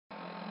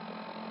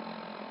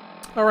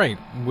Alright,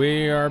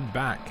 we are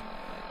back.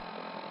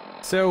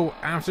 So,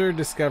 after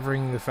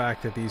discovering the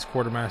fact that these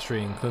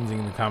quartermastery and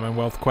cleansing the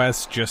Commonwealth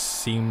quests just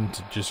seem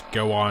to just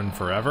go on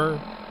forever,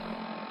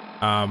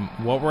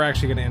 what we're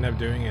actually going to end up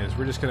doing is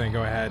we're just going to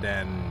go ahead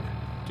and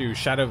do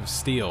Shadow of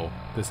Steel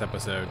this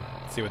episode,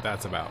 see what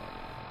that's about.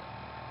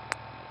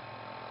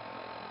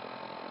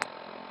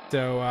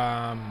 So,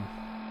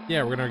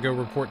 yeah, we're going to go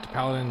report to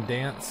Paladin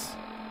Dance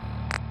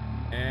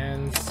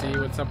and see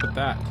what's up with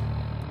that.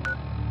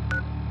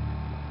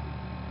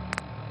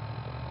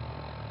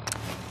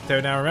 So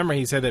now remember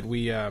he said that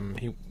we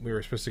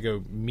were supposed to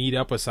go meet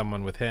up with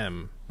someone with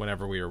him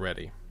whenever we were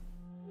ready.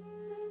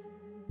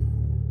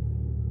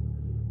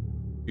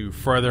 To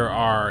further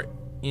our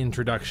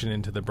introduction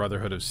into the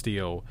Brotherhood of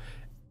Steel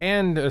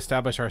and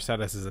establish our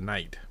status as a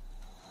knight.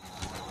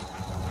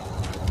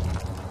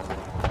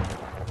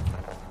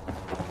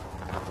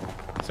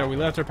 So we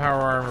left our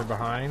power armor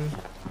behind.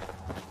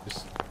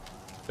 Just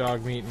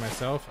dog meat and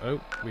myself.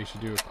 Oh, we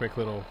should do a quick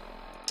little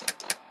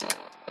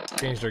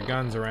change their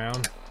guns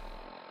around.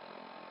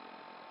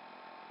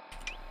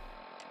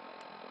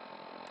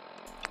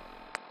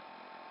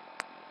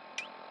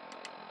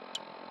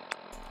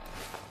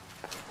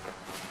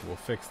 We'll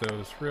fix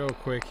those real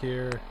quick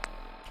here.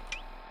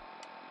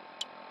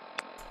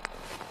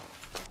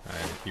 I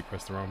keep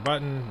pressing the wrong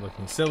button,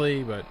 looking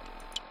silly, but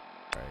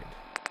right.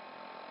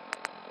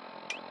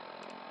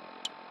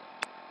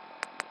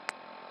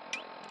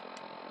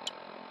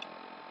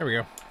 There we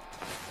go.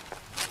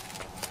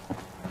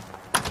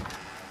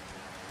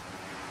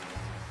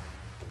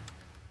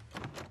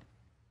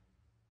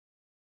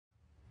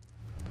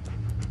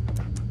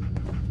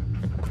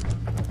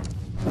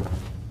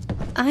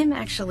 I'm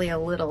actually a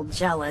little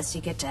jealous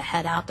you get to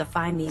head out to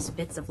find these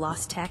bits of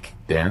lost tech.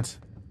 Dance?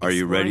 Are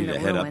you ready to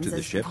head up ruins to the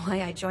is ship?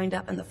 Why I joined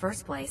up in the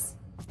first place.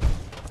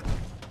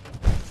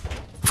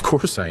 Of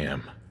course I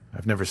am.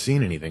 I've never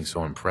seen anything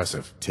so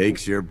impressive.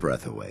 Takes your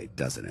breath away,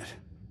 doesn't it?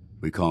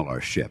 We call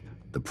our ship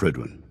the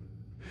Prydwen.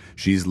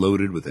 She's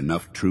loaded with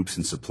enough troops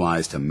and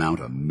supplies to mount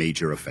a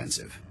major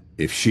offensive.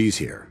 If she's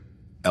here,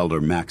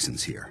 Elder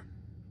Maxon's here.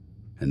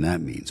 And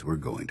that means we're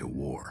going to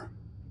war.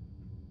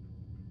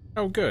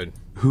 Oh, good.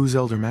 Who's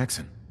Elder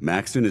Maxon?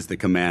 Maxon is the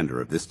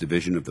commander of this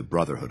division of the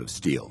Brotherhood of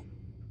Steel.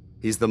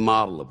 He's the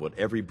model of what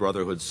every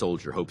Brotherhood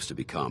soldier hopes to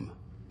become.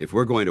 If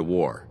we're going to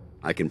war,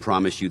 I can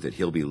promise you that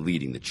he'll be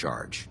leading the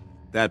charge.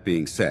 That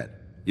being said,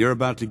 you're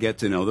about to get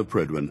to know the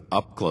Prydwen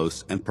up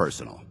close and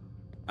personal.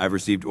 I've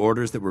received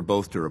orders that we're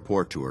both to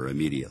report to her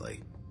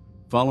immediately.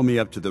 Follow me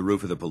up to the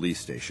roof of the police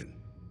station.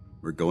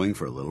 We're going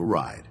for a little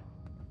ride.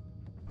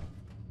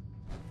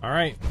 All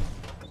right.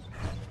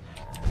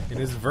 It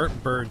is vert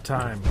bird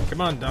time.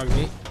 Come on, dog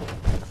meat.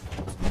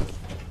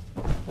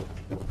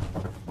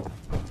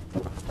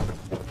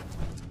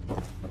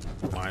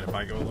 Mind if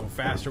I go a little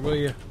faster, will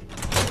you?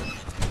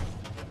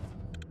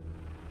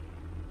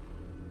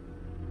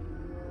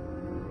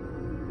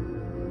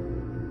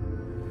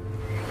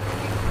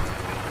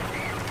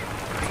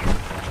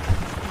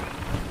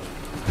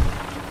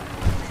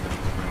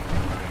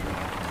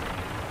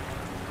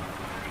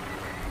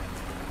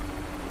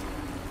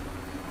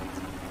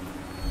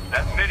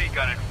 That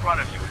minigun in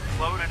front of you is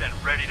loaded and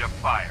ready to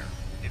fire.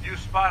 If you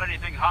spot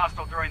anything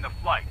hostile during the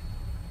flight,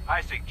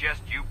 I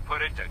suggest you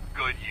put it to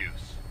good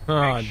use.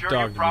 Make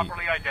sure you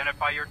properly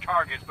identify your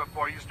targets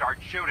before you start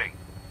shooting.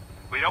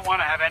 We don't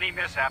want to have any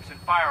mishaps and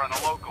fire on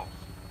the locals.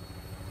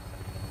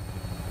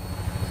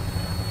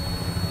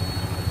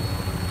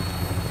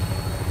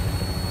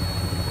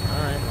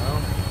 Alright,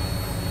 well.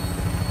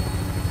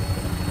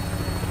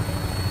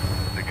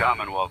 The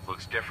Commonwealth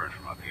looks different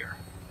from up here,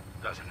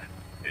 doesn't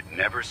it? It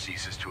never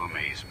ceases to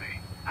amaze me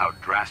how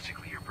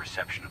drastically your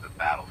perception of the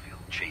battlefield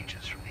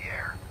changes from the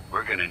air.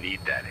 We're gonna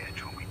need that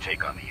edge when we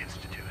take on the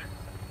Institute.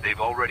 They've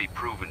already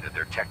proven that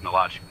they're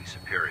technologically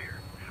superior,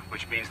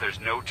 which means there's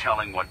no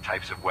telling what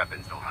types of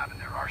weapons they'll have in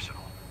their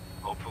arsenal.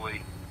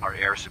 Hopefully, our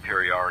air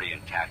superiority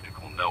and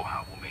tactical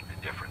know-how will make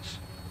the difference.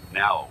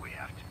 Now all we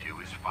have to do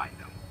is find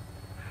them.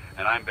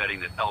 And I'm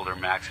betting that Elder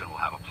Maxon will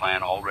have a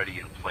plan already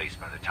in place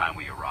by the time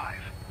we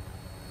arrive.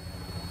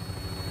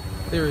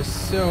 There is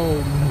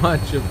so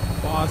much of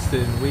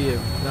Boston we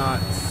have not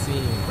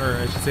seen, or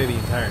I should say the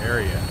entire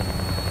area,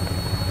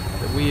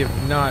 that we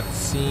have not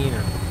seen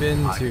or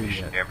been I to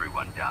wish yet.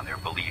 everyone down there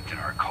believed in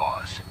our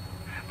cause,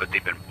 but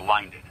they've been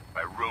blinded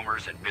by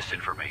rumors and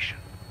misinformation.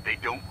 They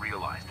don't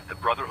realize that the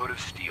Brotherhood of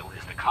Steel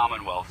is the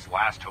Commonwealth's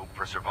last hope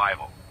for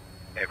survival.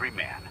 Every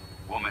man,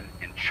 woman,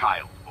 and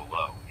child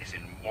below is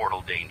in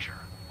mortal danger.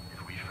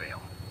 If we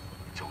fail,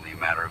 it's only a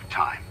matter of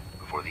time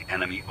before the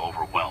enemy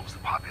overwhelms the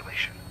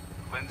population.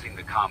 Cleansing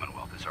the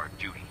Commonwealth is our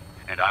duty,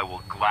 and I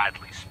will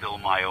gladly spill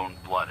my own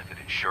blood if it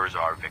ensures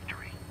our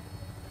victory.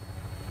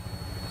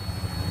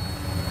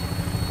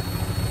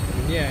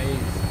 Yeah,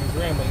 he's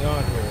rambling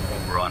on here,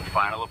 but We're on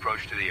final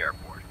approach to the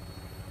airport.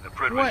 The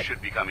Prydwen What?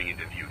 should be coming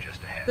into view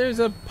just ahead. there's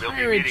a We'll be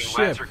pirate meeting ship.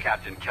 Lancer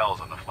Captain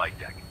Kells on the flight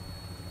deck.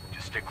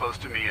 Just stick close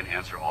to me and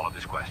answer all of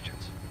his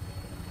questions.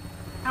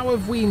 How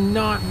have we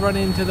not run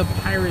into the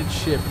pirate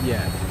ship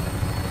yet?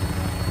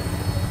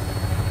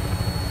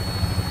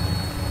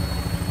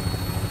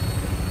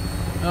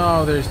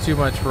 Oh, there's too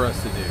much for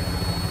us to do.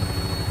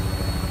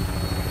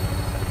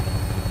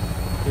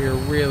 We're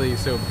really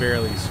so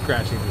barely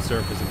scratching the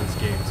surface of this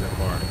game so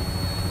far.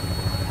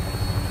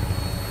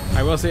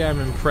 I will say I'm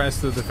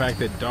impressed with the fact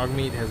that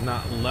Dogmeat has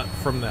not leapt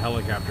from the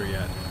helicopter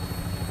yet.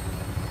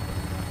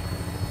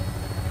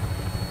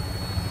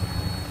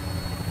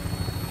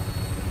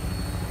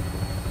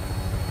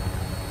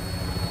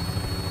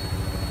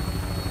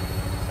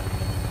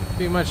 It'd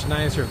be much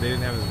nicer if they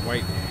didn't have this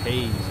white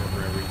haze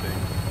over everything.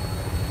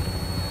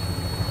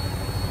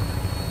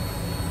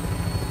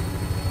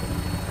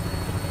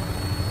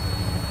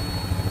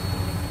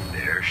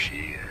 There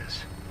she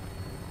is.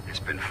 It's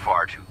been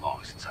far too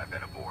long since I've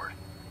been aboard.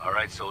 All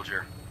right,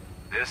 soldier.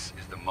 This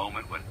is the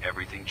moment when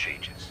everything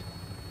changes.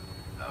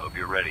 I hope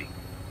you're ready.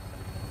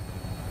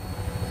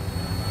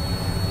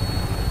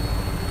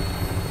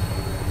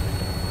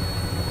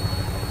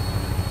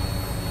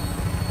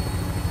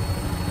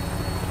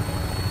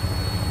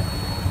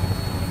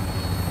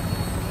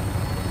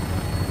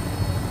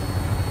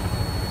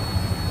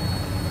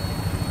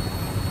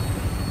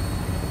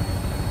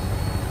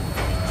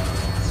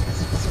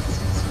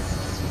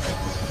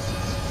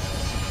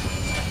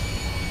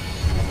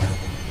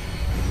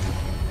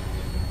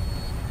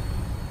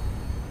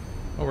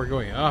 Oh, we're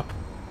going up.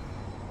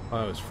 Oh,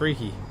 that was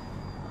freaky.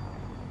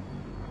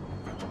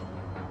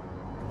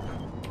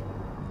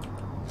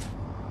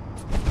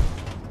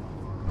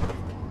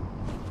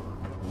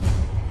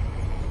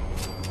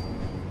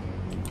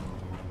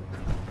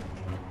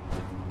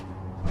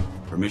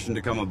 Permission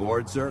to come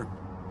aboard, sir?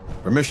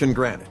 Permission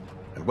granted,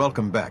 and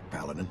welcome back,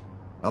 Paladin.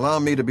 Allow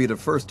me to be the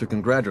first to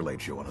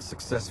congratulate you on a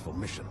successful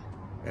mission.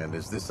 And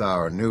is this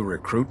our new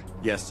recruit?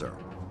 Yes, sir.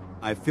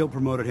 I feel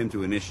promoted him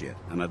to initiate,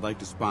 and I'd like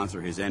to sponsor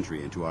his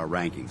entry into our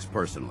rankings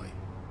personally.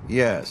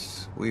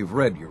 Yes, we've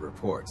read your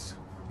reports.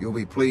 You'll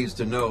be pleased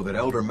to know that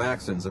Elder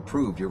Maxon's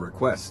approved your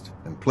request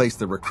and placed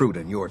the recruit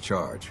in your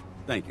charge.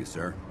 Thank you,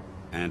 sir.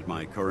 And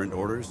my current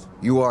orders?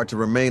 You are to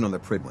remain on the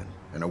Pridwin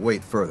and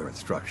await further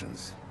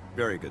instructions.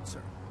 Very good,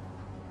 sir.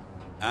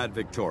 Ad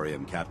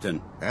Victoriam,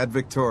 Captain. Ad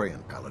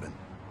Victoriam, Paladin.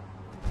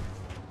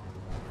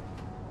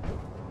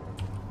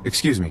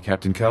 Excuse me,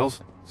 Captain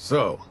Kells?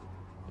 So,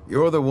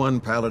 you're the one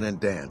Paladin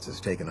Danse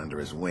has taken under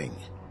his wing.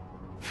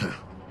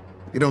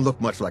 You don't look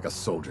much like a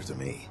soldier to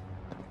me.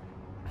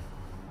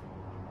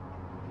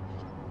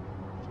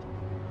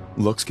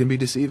 Looks can be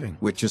deceiving.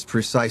 Which is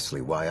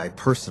precisely why I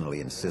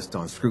personally insist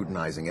on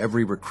scrutinizing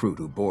every recruit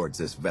who boards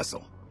this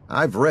vessel.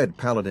 I've read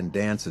Paladin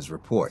Dance's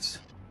reports.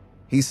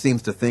 He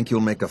seems to think you'll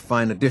make a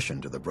fine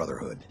addition to the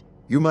Brotherhood.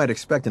 You might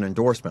expect an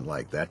endorsement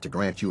like that to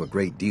grant you a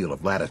great deal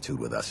of latitude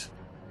with us.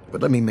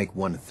 But let me make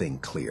one thing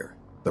clear.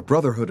 The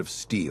Brotherhood of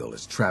Steel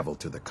has traveled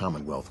to the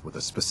Commonwealth with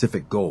a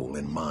specific goal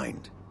in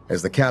mind.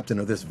 As the captain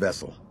of this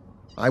vessel,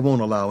 I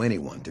won't allow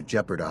anyone to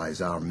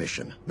jeopardize our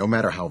mission, no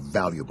matter how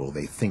valuable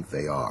they think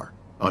they are.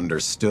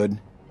 Understood?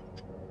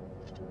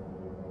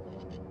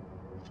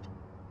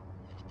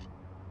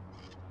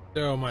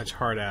 So much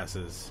hard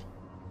asses.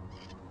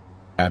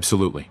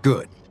 Absolutely.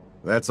 Good.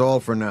 That's all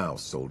for now,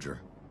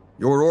 soldier.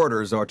 Your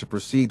orders are to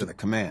proceed to the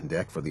command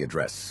deck for the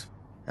address.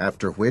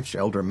 After which,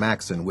 Elder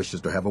Maxon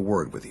wishes to have a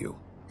word with you.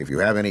 If you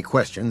have any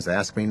questions,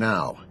 ask me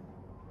now.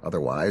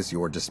 Otherwise,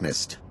 you're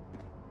dismissed.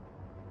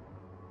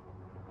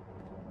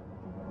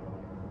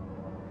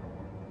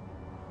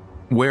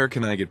 Where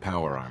can I get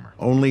power armor?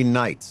 Only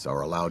knights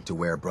are allowed to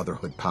wear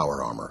Brotherhood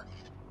power armor.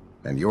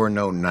 And you're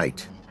no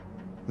knight.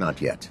 Not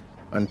yet.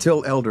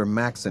 Until Elder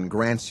Maxon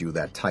grants you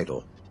that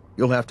title,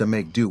 you'll have to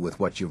make do with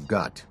what you've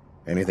got.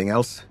 Anything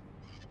else?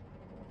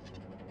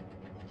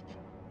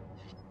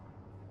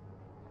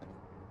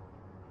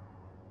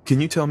 Can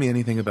you tell me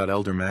anything about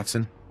Elder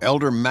Maxon?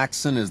 Elder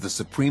Maxon is the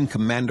supreme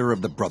commander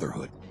of the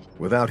Brotherhood.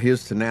 Without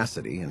his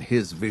tenacity and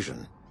his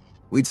vision,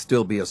 we'd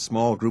still be a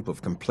small group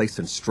of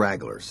complacent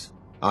stragglers,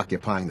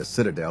 occupying the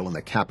Citadel in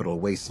the capital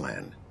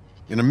wasteland.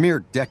 In a mere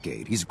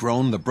decade, he's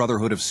grown the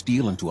Brotherhood of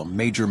Steel into a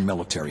major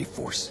military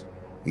force.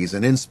 He's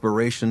an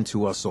inspiration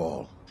to us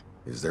all.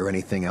 Is there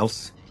anything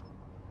else?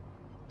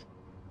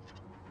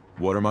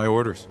 What are my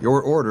orders?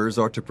 Your orders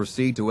are to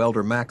proceed to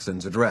Elder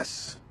Maxon's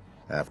address,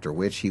 after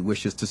which he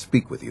wishes to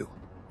speak with you.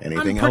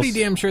 Anything I'm pretty else?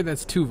 damn sure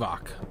that's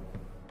Tuvok.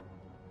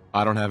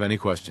 I don't have any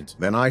questions.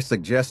 Then I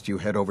suggest you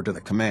head over to the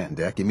command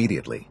deck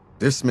immediately.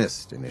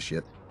 Dismissed,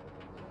 Initiate.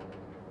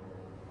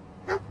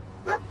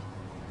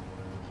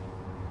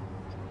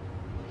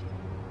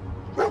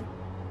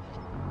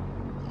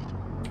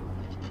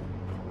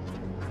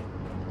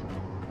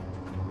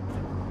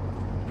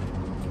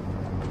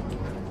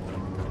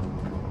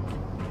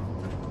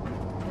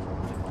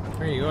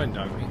 Where are you going,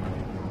 Dogmeat?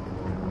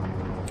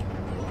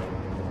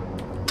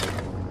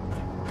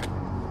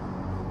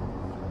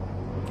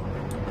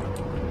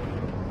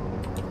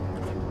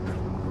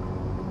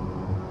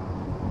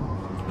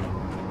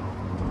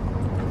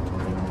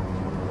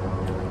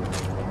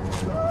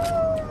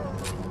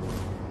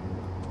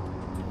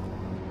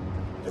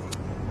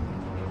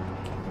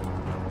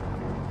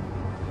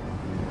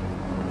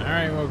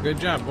 Alright, well, good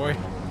job, boy.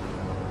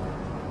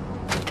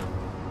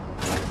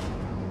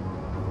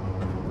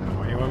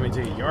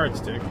 take a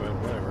yardstick, but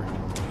whatever.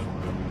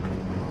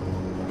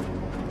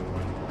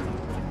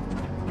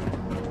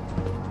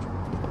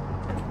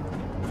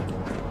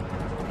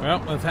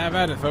 Well, let's have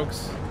at it,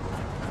 folks.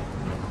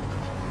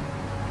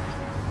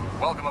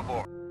 Welcome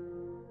aboard.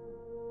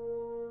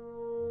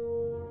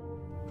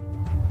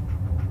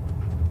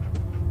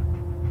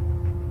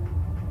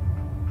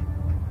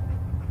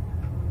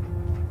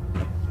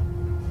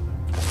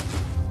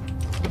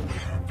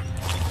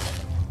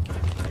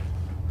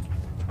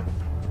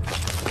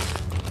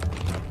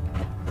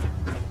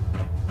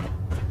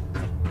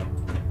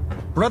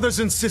 Brothers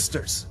and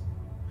sisters,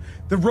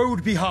 the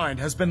road behind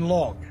has been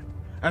long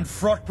and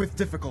fraught with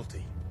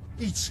difficulty.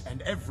 Each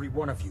and every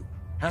one of you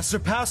has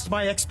surpassed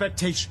my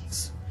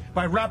expectations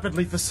by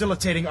rapidly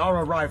facilitating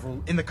our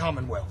arrival in the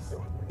Commonwealth.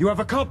 You have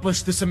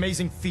accomplished this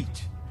amazing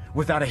feat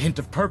without a hint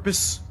of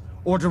purpose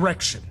or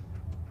direction.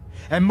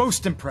 And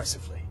most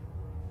impressively,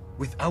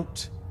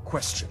 without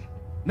question.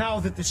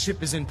 Now that the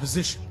ship is in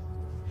position,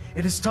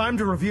 it is time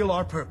to reveal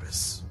our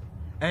purpose.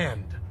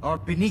 And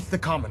beneath the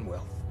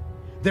Commonwealth,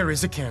 there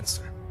is a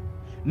cancer,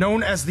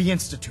 known as the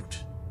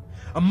Institute.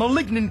 A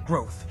malignant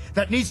growth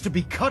that needs to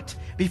be cut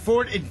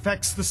before it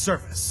infects the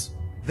surface.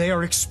 They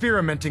are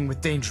experimenting with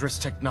dangerous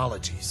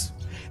technologies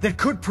that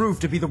could prove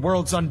to be the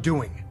world's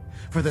undoing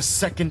for the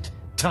second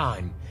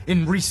time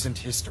in recent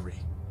history.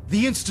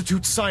 The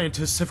Institute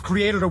scientists have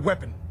created a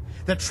weapon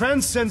that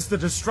transcends the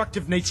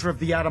destructive nature of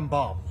the atom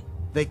bomb.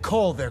 They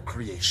call their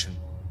creation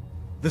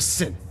the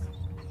Synth.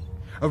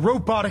 A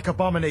robotic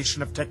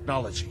abomination of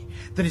technology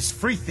that is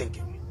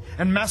free-thinking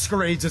and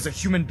masquerades as a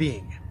human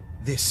being.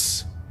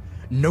 This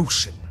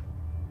notion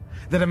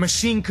that a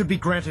machine could be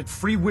granted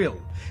free will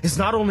is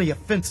not only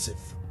offensive,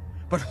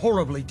 but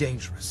horribly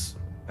dangerous.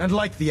 And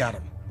like the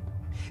atom,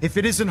 if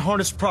it isn't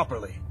harnessed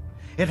properly,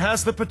 it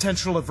has the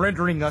potential of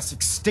rendering us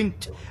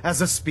extinct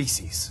as a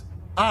species.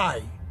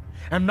 I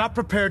am not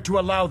prepared to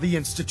allow the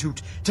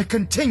Institute to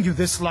continue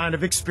this line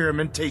of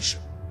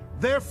experimentation.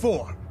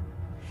 Therefore,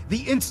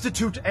 the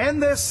Institute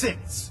and their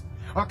synths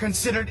are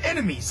considered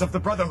enemies of the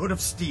Brotherhood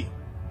of Steel,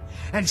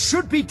 and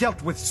should be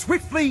dealt with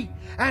swiftly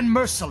and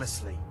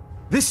mercilessly.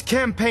 This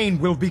campaign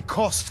will be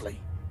costly,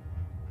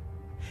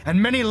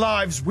 and many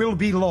lives will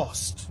be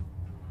lost.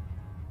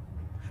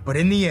 But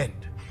in the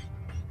end,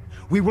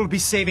 we will be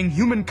saving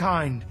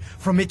humankind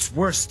from its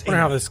worst I wonder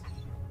how enemy. this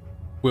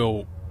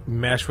will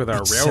mesh with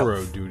our Itself.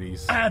 railroad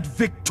duties. Ad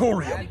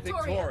Victoriam. Ad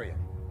Victoriam.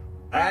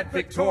 Ad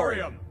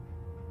Victoriam.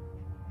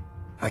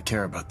 I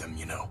care about them,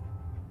 you know.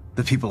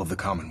 The people of the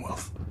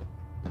Commonwealth.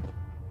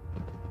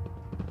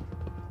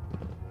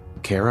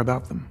 Care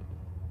about them?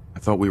 I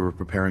thought we were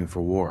preparing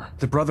for war.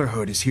 The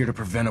Brotherhood is here to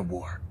prevent a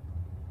war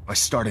by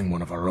starting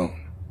one of our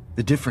own.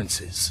 The difference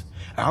is,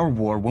 our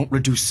war won't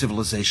reduce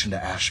civilization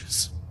to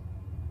ashes.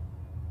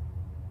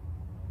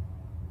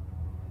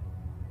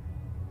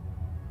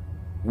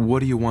 What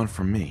do you want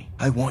from me?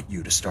 I want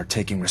you to start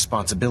taking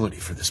responsibility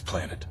for this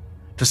planet.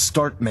 To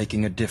start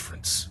making a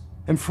difference.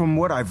 And from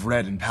what I've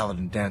read in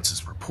Paladin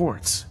Dance's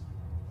reports,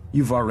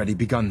 you've already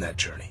begun that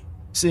journey.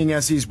 Seeing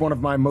as he's one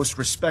of my most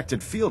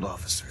respected field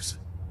officers,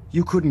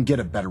 you couldn't get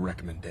a better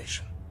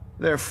recommendation.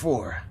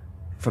 Therefore,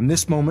 from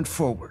this moment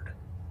forward,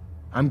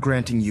 I'm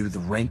granting you the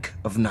rank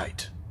of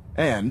Knight.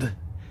 And,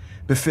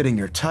 befitting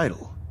your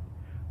title,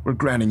 we're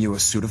granting you a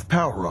suit of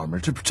power armor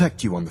to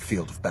protect you on the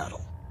field of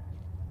battle.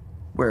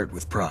 Wear it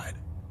with pride.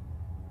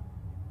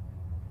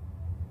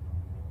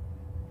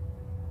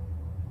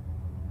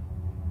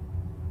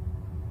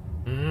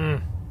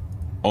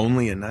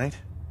 Only a knight?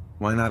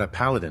 Why not a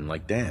paladin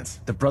like Dance?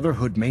 The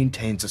Brotherhood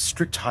maintains a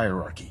strict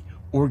hierarchy,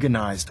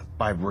 organized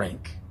by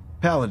rank.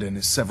 Paladin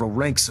is several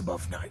ranks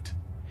above Knight,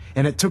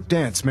 and it took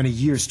Dance many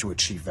years to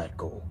achieve that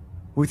goal.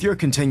 With your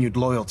continued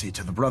loyalty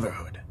to the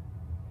Brotherhood,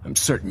 I'm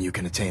certain you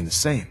can attain the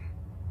same.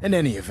 In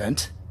any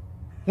event,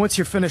 once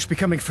you're finished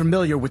becoming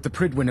familiar with the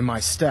Pridwin and my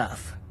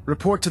staff,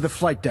 report to the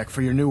flight deck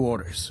for your new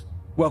orders.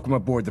 Welcome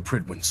aboard the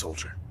Pridwin,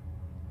 soldier.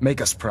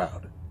 Make us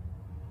proud.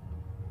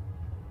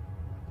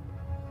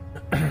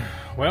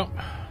 Well,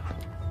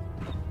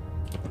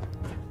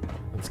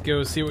 let's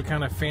go see what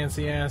kind of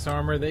fancy-ass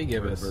armor they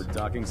give us.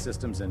 Docking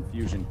systems and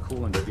fusion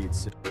coolant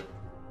feeds.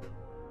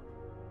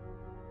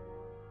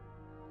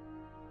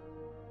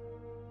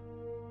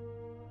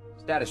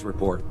 Status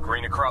report.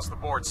 Green across the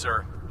board,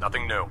 sir.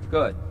 Nothing new.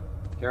 Good.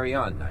 Carry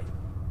on, Knight.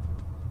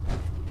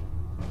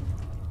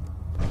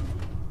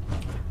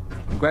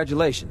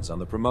 Congratulations on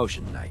the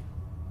promotion, Knight.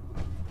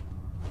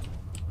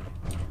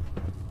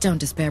 Don't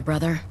despair,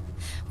 brother.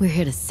 We're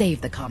here to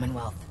save the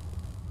Commonwealth.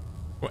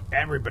 Well,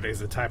 everybody's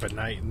the type of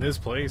knight in this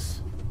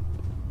place.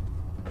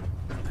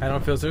 I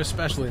don't feel so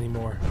special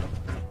anymore.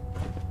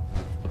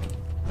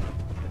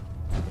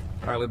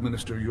 I'll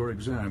administer your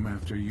exam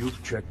after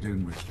you've checked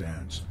in with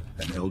Dance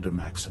and Elder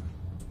Maxim.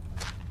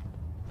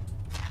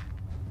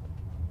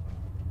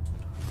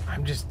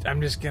 I'm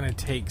just gonna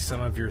take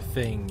some of your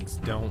things.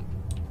 Don't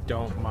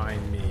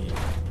mind me.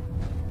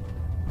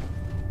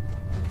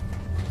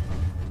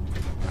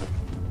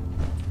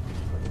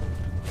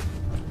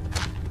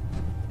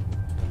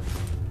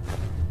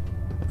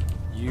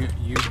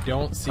 you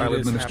don't see I'll this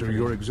administer happening.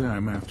 your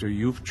exam after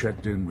you've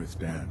checked in with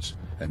Dance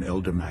and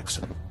Elder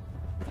Maxon.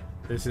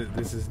 This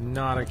is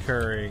not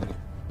occurring.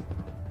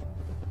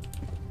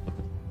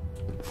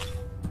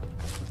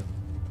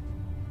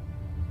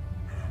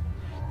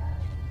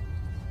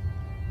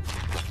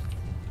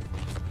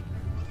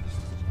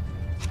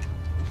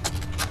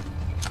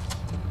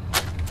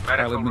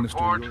 Medical administer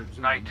report, your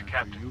exam Knight after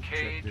Captain you've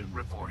Cade checked in with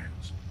reporting.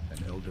 Dance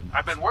and Elder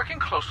I've been Maxon. working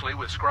closely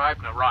with Scribe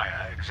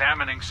Naraya,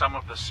 examining some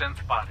of the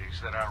synth bodies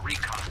that our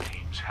recon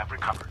teams have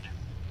recovered.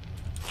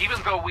 Even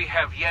though we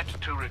have yet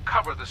to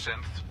recover the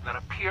synths that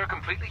appear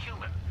completely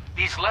human,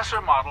 these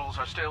lesser models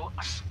are still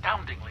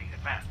astoundingly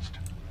advanced.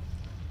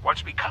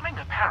 What's becoming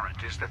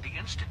apparent is that the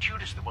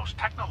Institute is the most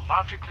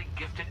technologically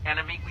gifted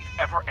enemy we've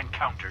ever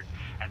encountered,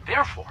 and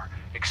therefore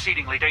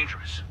exceedingly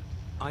dangerous.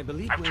 I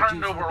believe I've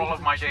turned over all of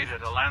my data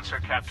to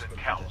Lancer Captain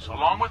Kells,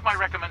 along with my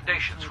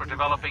recommendations for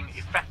developing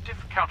effective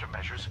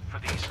countermeasures for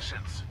these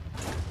synths.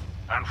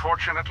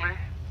 Unfortunately,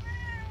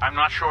 I'm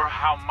not sure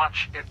how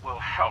much it will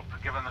help,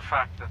 given the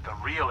fact that the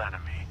real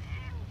enemy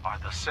are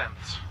the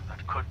synths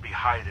that could be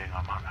hiding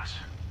among us.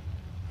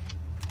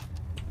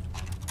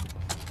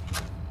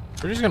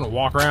 We're just gonna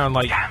walk around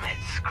like... Damn it,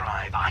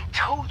 Scribe. I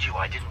told you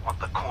I didn't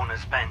want the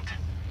corners bent.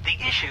 The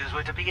issues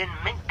were to be in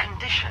mint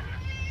condition.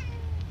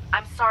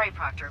 I'm sorry,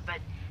 Proctor, but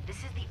this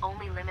is the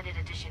only limited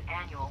edition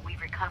annual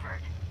we've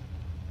recovered.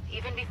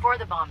 Even before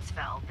the bombs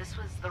fell, this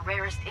was the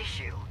rarest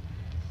issue.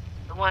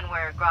 The one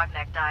where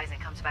Grognak dies and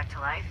comes back to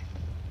life.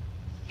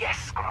 Yes,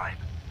 Scribe.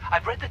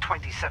 I've read the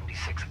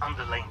 2076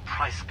 underlain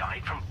price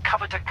guide from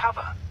cover to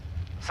cover,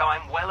 so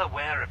I'm well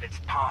aware of its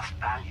past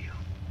value.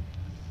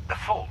 The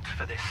fault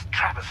for this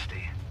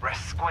travesty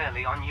rests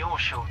squarely on your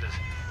shoulders,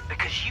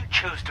 because you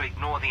chose to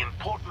ignore the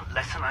important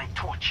lesson I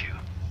taught you.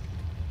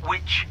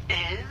 Which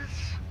is...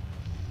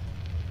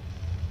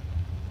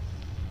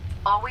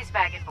 Always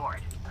bag and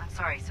board. I'm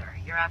sorry, sir.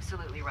 You're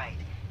absolutely right.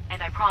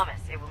 And I promise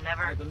it will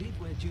never... I believe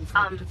we're due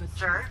for a bit of a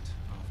sir? chat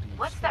after you've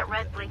What's that studied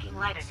red Elder blinking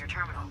light on your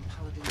terminal? and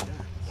Paladin Dance.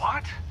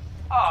 What?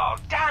 Oh,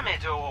 damn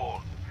it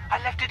all!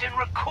 I left it in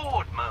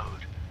record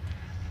mode.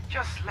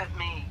 Just let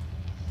me...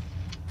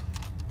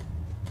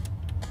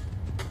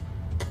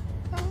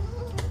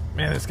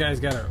 Man, this guy's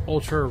got an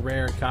ultra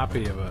rare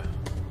copy of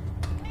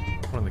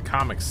one of the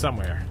comics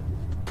somewhere.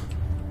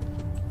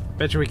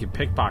 Bet you we could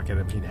pickpocket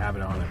him, he'd have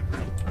it on him.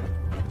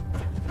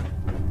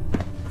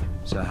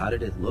 So how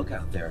did it look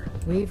out there?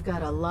 We've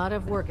got a lot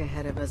of work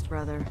ahead of us,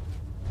 brother.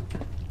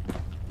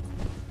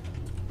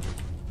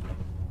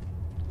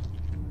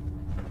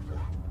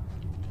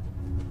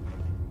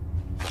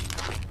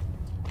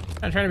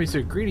 I'm not trying to be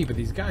so greedy, but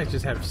these guys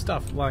just have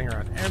stuff lying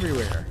around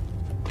everywhere.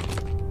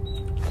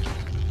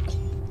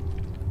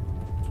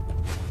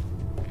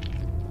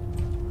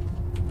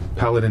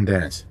 Paladin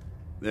Dance.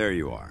 There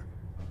you are.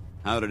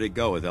 How did it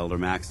go with Elder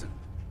Maxon?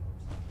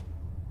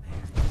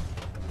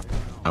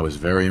 I was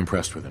very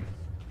impressed with him.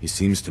 He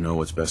seems to know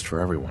what's best for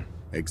everyone.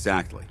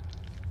 Exactly.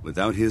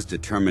 Without his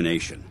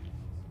determination,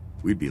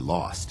 we'd be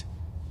lost.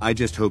 I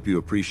just hope you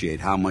appreciate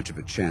how much of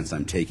a chance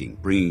I'm taking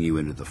bringing you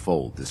into the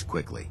fold this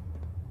quickly.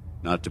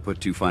 Not to put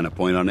too fine a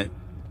point on it,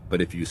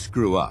 but if you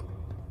screw up,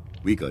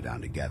 we go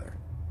down together.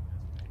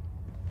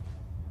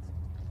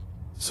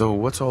 So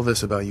what's all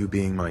this about you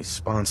being my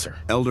sponsor?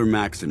 Elder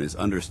Maxon is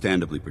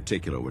understandably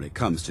particular when it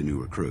comes to new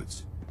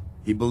recruits.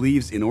 He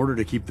believes in order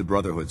to keep the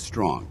Brotherhood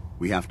strong,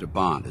 we have to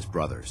bond as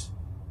brothers.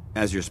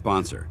 As your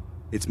sponsor,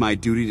 it's my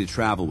duty to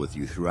travel with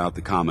you throughout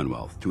the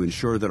Commonwealth to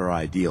ensure that our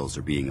ideals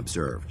are being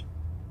observed.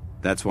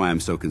 That's why I'm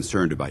so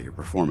concerned about your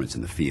performance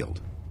in the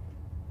field.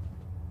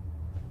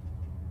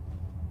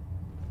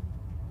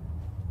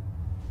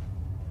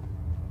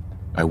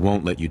 I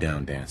won't let you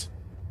down, Dance.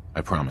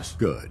 I promise.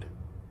 Good.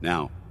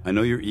 Now, I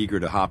know you're eager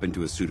to hop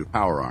into a suit of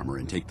power armor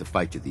and take the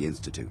fight to the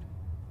Institute.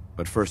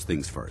 But first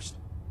things first.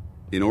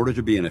 In order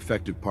to be an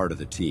effective part of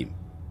the team,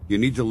 you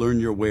need to learn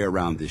your way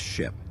around this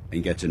ship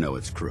and get to know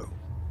its crew.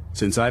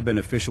 Since I've been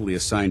officially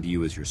assigned to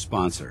you as your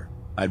sponsor,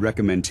 I'd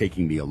recommend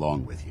taking me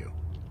along with you.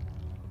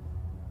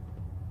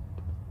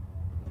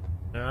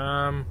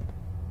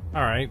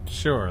 Alright,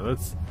 sure,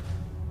 let's...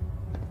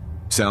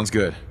 Sounds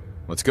good.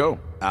 Let's go.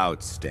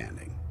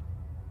 Outstanding.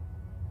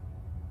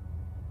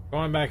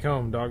 Going back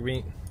home, dog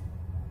meat.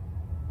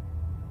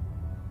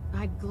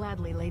 I'd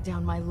gladly lay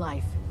down my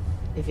life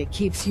if it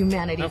keeps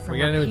humanity Nope, from we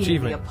got a new repeating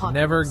the achievement. apocalypse.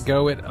 Never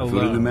go it Food in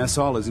the alone. mess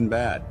hall isn't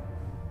bad.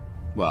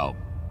 Well,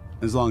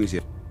 as long as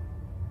you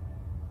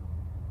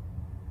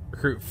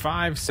Recruit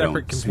 5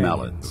 separate don't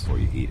smell it companions. before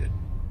you eat it.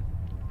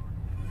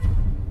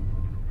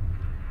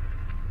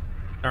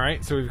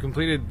 Alright, so we've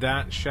completed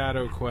that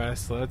shadow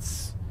quest.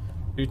 Let's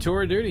do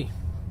tour of duty.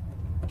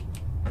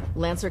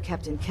 Lancer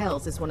Captain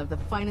Kells is one of the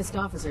finest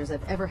officers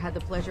I've ever had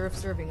the pleasure of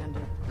serving under.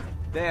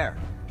 There.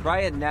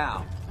 Try it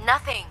now.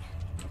 Nothing.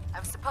 I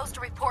was supposed to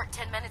report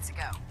 10 minutes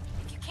ago.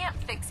 If you can't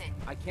fix it...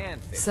 I can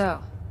fix it.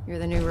 So, you're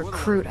the new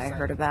recruit I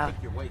heard about.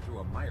 Make your way through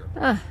a mire.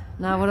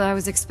 Not what I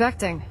was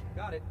expecting.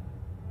 Got it.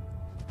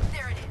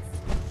 There it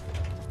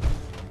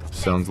is.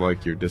 Sounds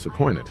like you're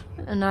disappointed.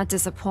 Not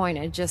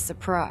disappointed, just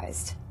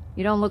surprised.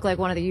 You don't look like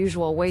one of the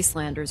usual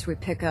wastelanders we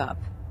pick up.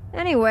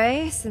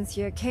 Anyway, since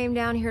you came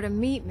down here to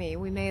meet me,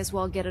 we may as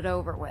well get it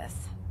over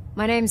with.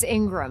 My name's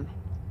Ingram,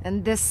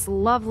 and this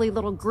lovely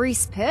little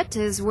grease pit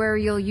is where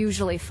you'll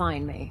usually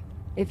find me.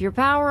 If your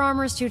power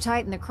armor's too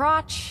tight in the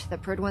crotch, the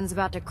Pridwin's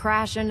about to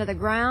crash into the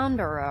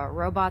ground, or a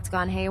robot's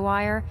gone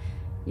haywire,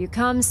 you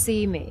come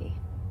see me.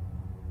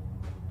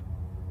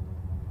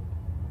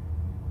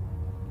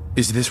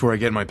 Is this where I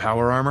get my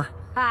power armor?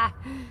 Ha!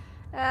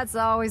 That's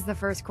always the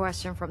first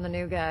question from the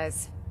new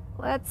guys.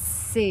 Let's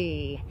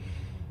see.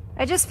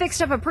 I just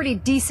fixed up a pretty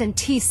decent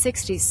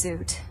T-60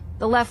 suit.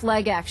 The left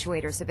leg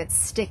actuator's a bit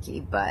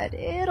sticky, but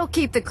it'll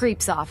keep the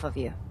creeps off of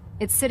you.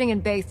 It's sitting in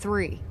Bay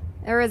 3.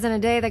 There isn't a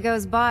day that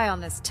goes by on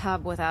this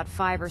tub without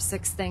 5 or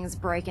 6 things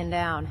breaking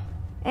down.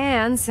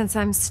 And since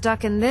I'm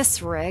stuck in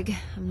this rig,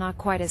 I'm not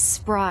quite as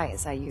spry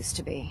as I used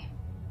to be.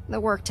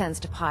 The work tends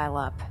to pile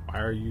up.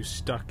 Why are you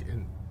stuck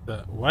in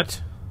the...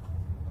 what?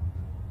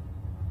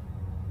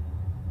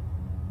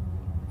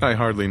 I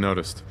hardly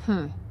noticed.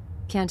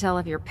 Can't tell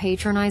if you're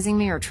patronizing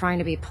me or trying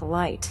to be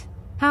polite.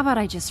 How about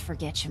I just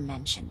forget you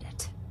mentioned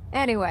it?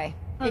 Anyway,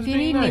 if you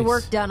need any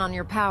work done on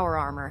your power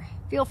armor,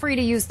 feel free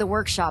to use the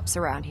workshops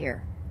around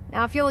here.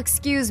 Now, if you'll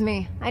excuse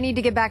me, I need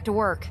to get back to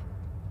work.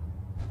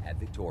 At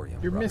Victoria,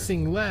 You're brother.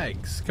 missing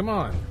legs. Come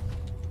on.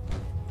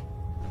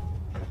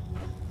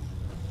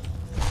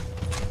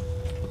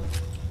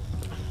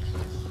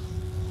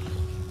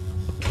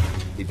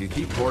 If you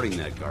keep hoarding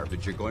that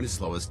garbage, you're going to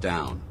slow us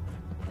down.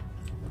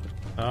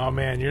 Oh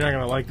man, you're not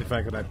gonna like the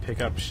fact that I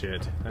pick up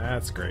shit.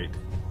 That's great.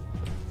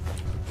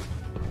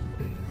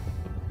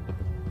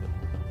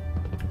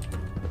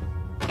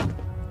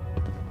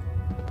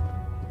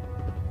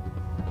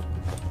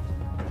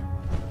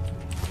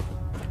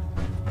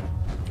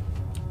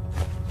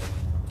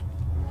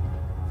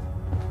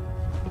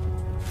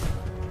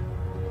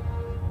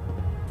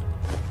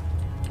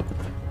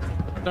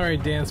 Sorry,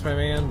 Dance My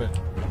Man, but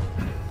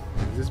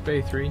is this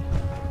Bay 3?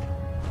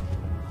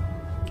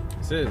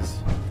 This is.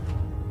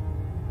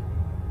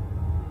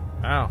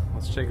 Wow,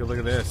 let's take a look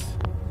at this.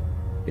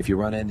 If you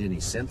run into any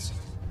synths,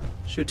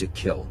 shoot to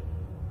kill.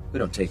 We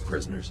don't take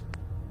prisoners.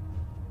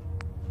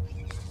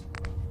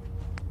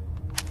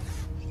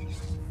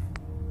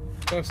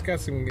 Stuff's got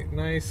some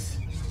nice...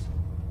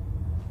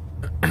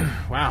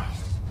 wow.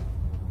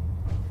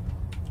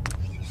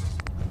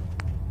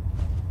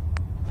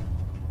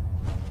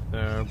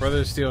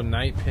 Brother Steel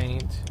Night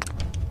Paint.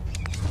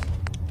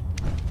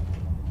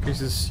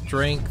 Increases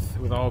strength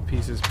with all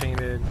pieces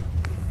painted.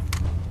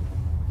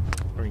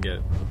 We're gonna get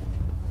it.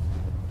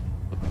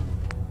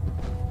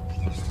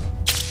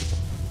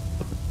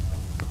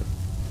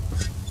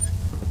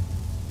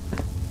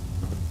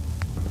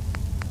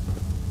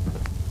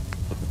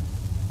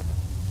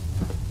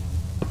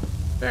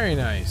 Very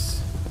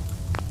nice.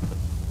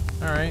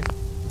 Alright.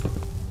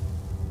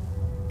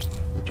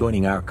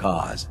 Joining our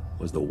cause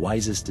was the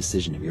wisest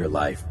decision of your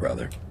life,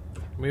 brother.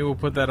 We will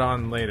put that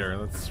on later.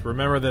 Let's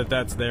remember that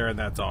that's there and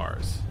that's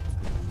ours.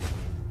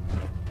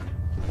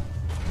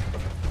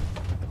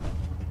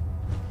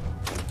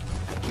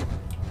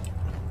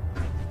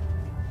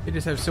 We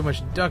just have so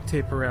much duct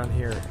tape around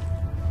here.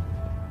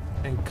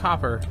 And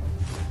copper.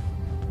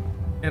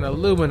 And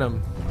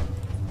aluminum.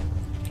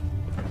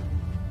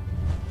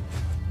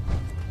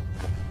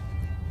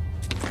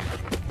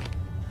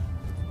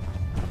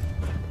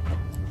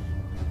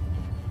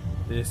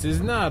 This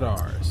is not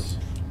ours.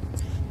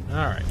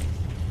 Alright.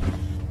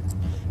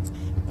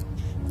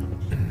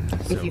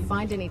 If you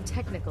find any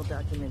technical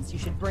documents, you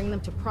should bring them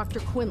to Proctor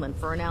Quinlan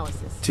for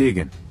analysis.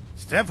 Tegan.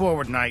 Step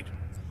forward, Knight.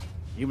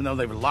 Even though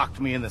they've locked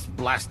me in this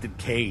blasted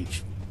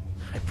cage,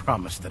 I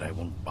promise that I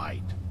won't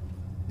bite.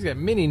 He's got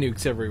mini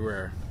nukes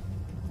everywhere.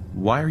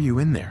 Why are you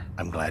in there?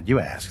 I'm glad you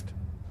asked.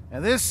 Now,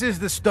 this is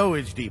the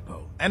stowage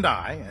depot, and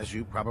I, as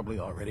you probably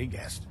already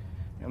guessed,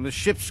 am the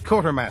ship's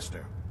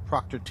quartermaster,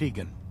 Proctor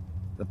Tegan.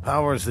 The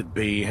powers that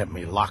be have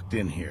me locked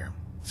in here,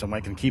 so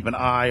I can keep an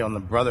eye on the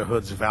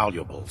Brotherhood's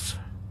valuables.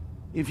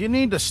 If you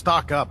need to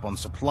stock up on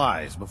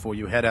supplies before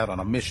you head out on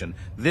a mission,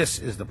 this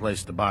is the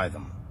place to buy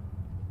them.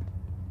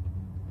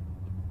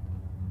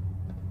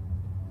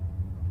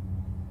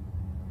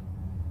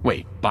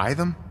 Wait, buy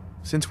them?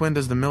 Since when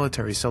does the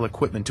military sell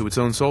equipment to its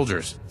own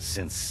soldiers?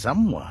 Since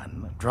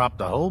someone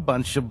dropped a whole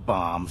bunch of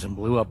bombs and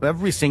blew up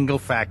every single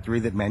factory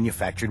that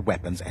manufactured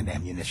weapons and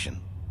ammunition.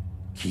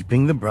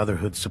 Keeping the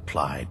Brotherhood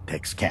supplied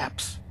takes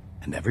caps,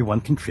 and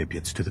everyone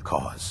contributes to the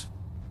cause.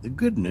 The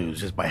good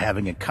news is by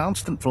having a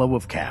constant flow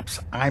of caps,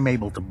 I'm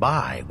able to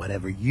buy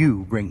whatever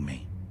you bring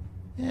me.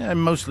 Yeah, I'm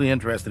mostly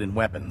interested in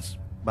weapons,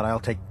 but I'll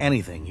take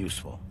anything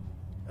useful.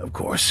 Of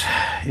course,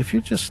 if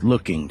you're just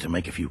looking to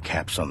make a few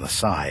caps on the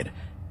side,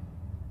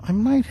 I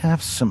might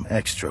have some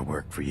extra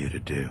work for you to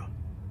do.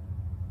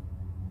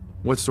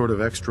 What sort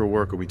of extra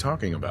work are we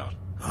talking about?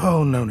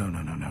 Oh,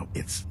 no.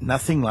 It's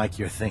nothing like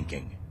you're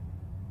thinking.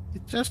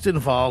 It just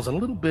involves a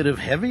little bit of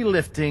heavy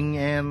lifting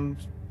and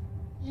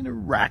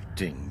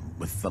interacting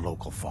with the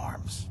local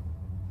farms.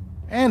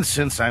 And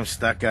since I'm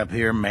stuck up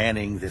here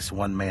manning this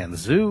one-man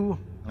zoo,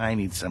 I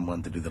need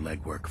someone to do the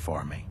legwork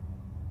for me.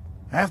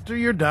 After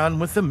you're done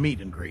with the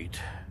meet and greet,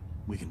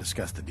 we can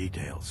discuss the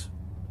details.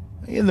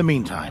 In the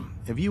meantime,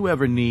 if you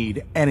ever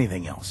need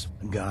anything else,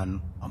 a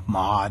gun, a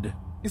mod,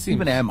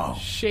 even ammo,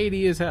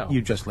 shady as hell,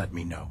 you just let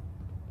me know.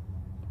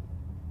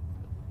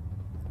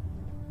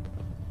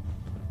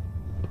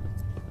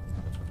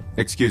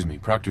 Excuse me,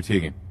 Proctor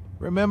Teagan.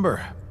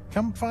 Remember,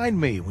 come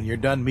find me when you're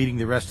done meeting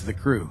the rest of the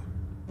crew.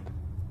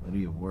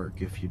 Plenty of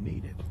work if you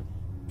need it.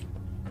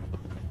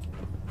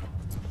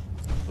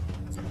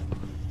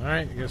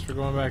 Alright, I guess we're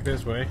going back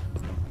this way.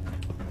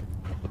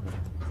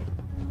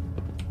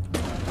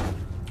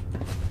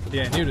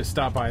 Yeah, I knew to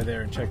stop by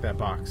there and check that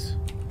box.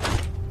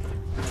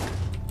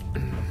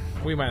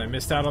 We might have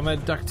missed out on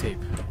that duct tape.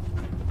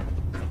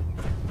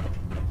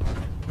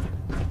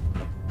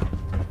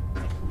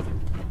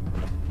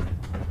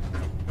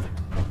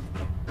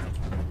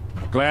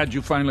 Glad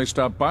you finally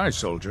stopped by,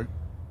 soldier.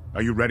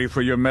 Are you ready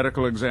for your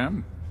medical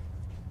exam?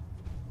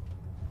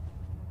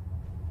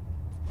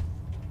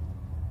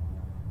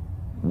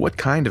 What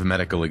kind of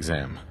medical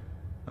exam?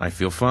 I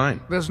feel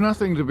fine. There's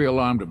nothing to be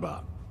alarmed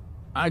about.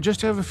 I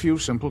just have a few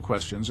simple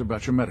questions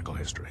about your medical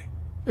history.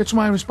 It's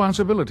my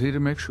responsibility to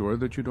make sure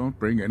that you don't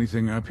bring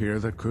anything up here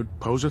that could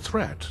pose a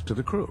threat to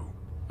the crew.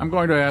 I'm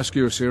going to ask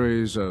you a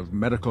series of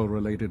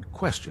medical-related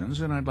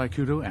questions, and I'd like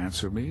you to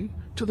answer me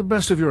to the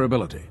best of your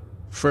ability.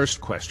 First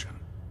question.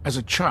 As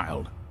a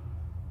child,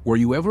 were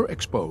you ever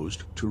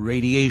exposed to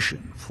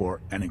radiation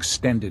for an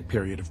extended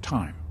period of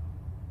time?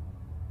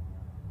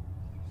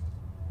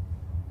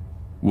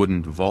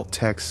 Wouldn't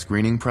Vault-Tech's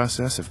screening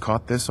process have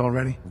caught this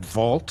already?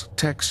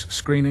 Vault-Tech's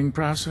screening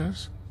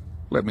process?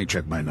 Let me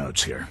check my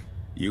notes here.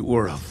 You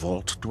were a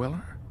Vault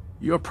dweller?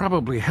 You're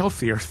probably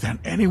healthier than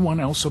anyone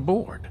else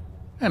aboard.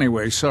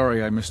 Anyway,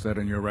 sorry I missed that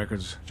in your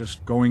records.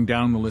 Just going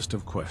down the list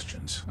of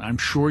questions. I'm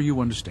sure you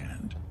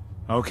understand.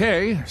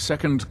 Okay,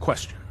 second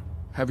question.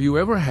 Have you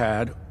ever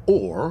had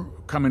or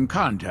come in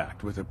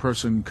contact with a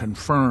person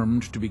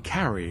confirmed to be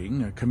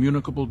carrying a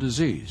communicable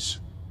disease?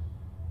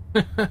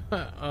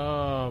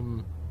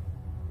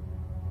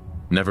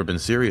 Never been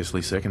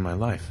seriously sick in my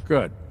life.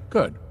 Good,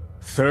 good.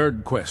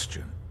 Third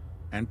question.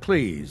 And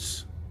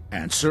please,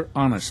 answer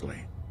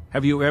honestly.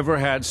 Have you ever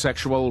had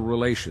sexual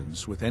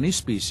relations with any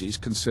species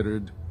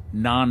considered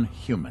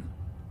non-human?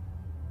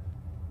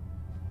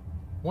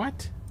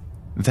 What?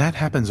 That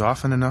happens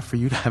often enough for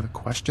you to have a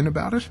question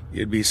about it?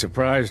 You'd be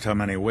surprised how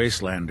many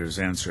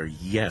Wastelanders answer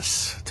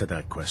yes to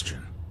that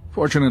question.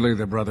 Fortunately,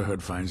 the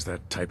Brotherhood finds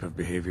that type of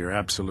behavior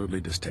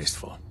absolutely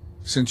distasteful.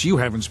 Since you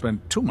haven't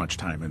spent too much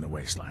time in the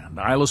Wasteland,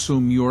 I'll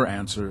assume your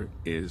answer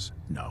is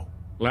no.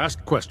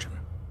 Last question.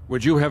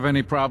 Would you have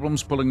any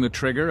problems pulling the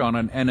trigger on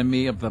an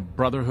enemy of the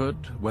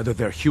Brotherhood, whether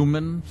they're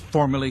human,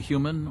 formerly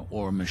human,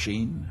 or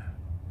machine?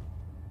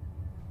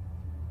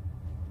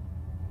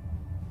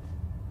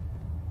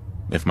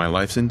 If my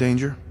life's in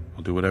danger,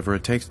 I'll do whatever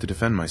it takes to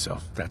defend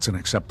myself. That's an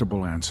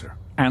acceptable answer,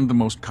 and the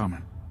most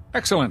common.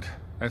 Excellent.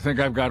 I think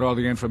I've got all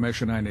the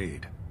information I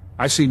need.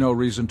 I see no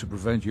reason to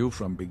prevent you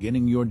from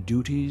beginning your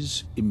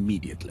duties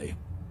immediately.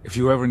 If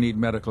you ever need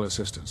medical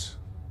assistance,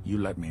 you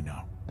let me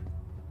know.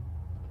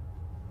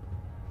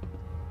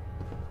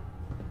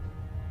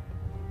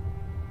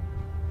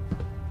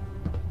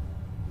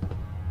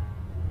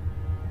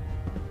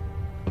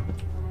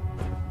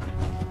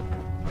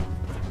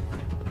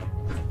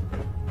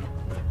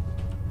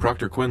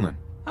 Proctor Quinlan.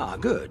 Ah,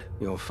 good.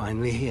 You're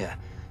finally here.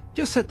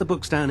 Just set the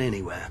books down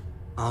anywhere.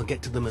 I'll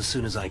get to them as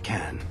soon as I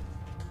can.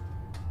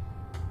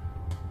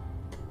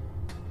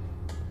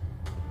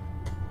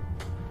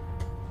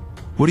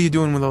 What are you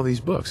doing with all these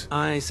books?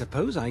 I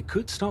suppose I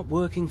could stop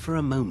working for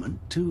a moment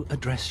to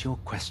address your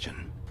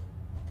question.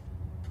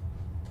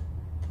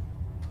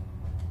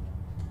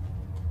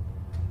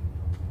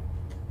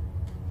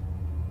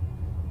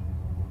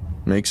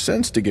 Makes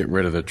sense to get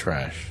rid of the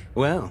trash.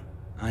 Well,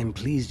 I'm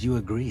pleased you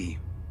agree.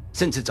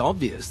 Since it's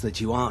obvious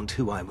that you aren't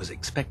who I was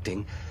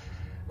expecting,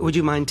 would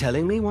you mind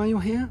telling me why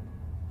you're here?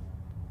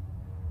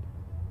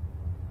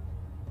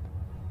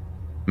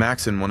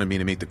 Maxon wanted me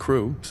to meet the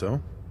crew, so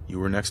you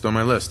were next on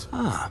my list.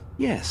 Ah,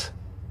 yes.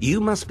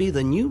 You must be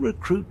the new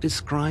recruit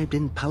described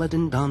in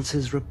Paladin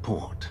Dance's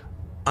report.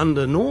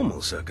 Under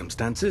normal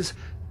circumstances,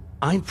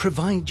 I'd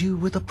provide you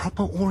with a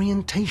proper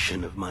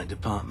orientation of my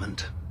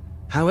department.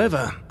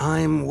 However,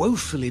 I'm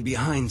woefully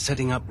behind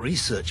setting up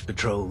research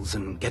patrols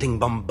and getting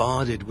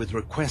bombarded with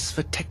requests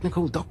for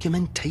technical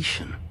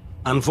documentation.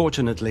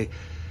 Unfortunately,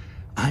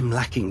 I'm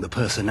lacking the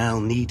personnel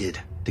needed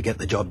to get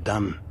the job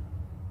done.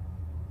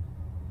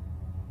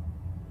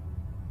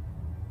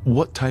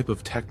 What type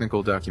of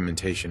technical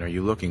documentation are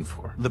you looking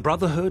for? The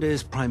Brotherhood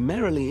is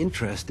primarily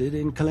interested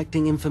in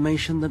collecting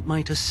information that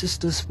might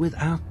assist us with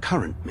our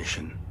current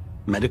mission.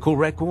 Medical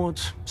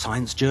records,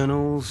 science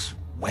journals,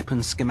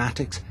 weapons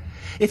schematics.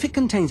 If it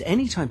contains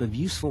any type of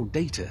useful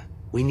data,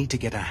 we need to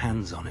get our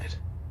hands on it.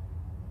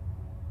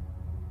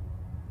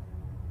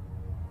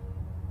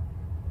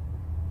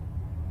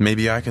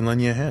 Maybe I can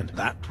lend you a hand.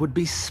 That would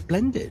be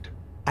splendid.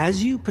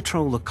 As you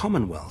patrol the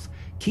Commonwealth,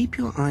 keep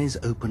your eyes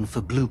open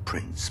for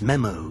blueprints,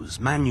 memos,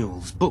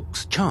 manuals,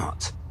 books,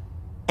 charts.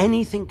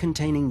 anything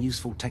containing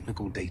useful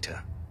technical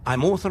data.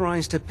 I'm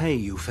authorized to pay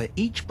you for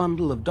each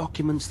bundle of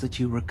documents that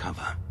you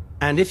recover.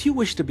 And if you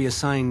wish to be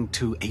assigned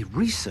to a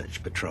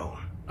research patrol,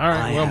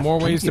 alright, well, more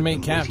ways to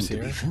make caps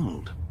here. here. To be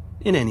filled.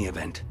 In any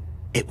event,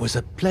 it was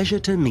a pleasure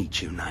to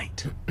meet you,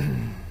 Knight.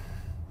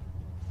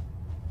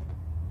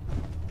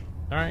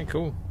 Alright,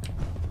 cool.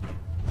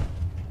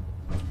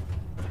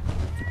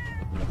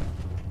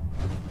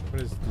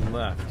 What is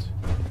left?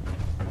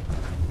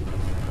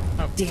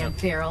 Oh, Damn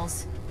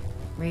barrels.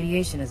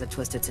 Radiation has a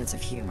twisted sense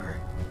of humor.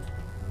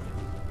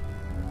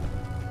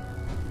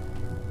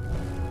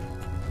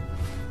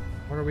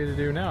 What are we to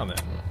do now, then?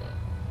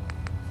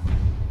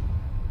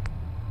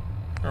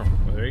 Oh,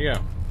 well, there you go.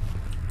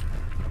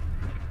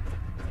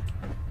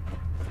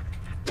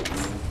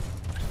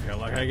 I feel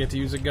like I get to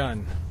use a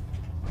gun.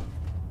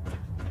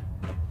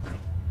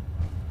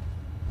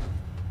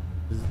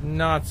 This is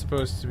not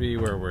supposed to be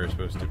where we're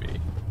supposed to be.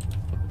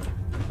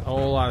 A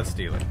whole lot of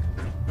stealing.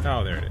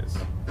 Oh, there it is.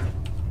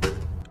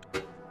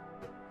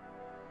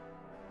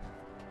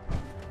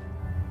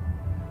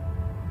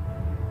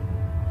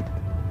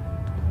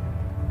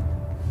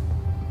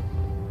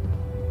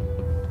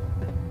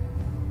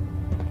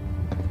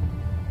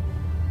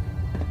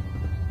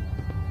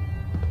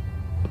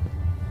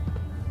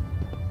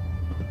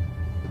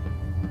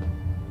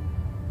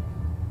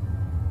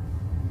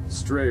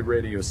 Stray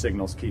radio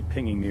signals keep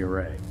pinging the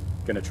array.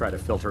 Gonna try to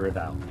filter it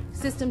out.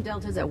 System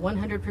deltas at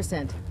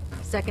 100%.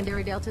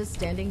 Secondary deltas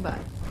standing by.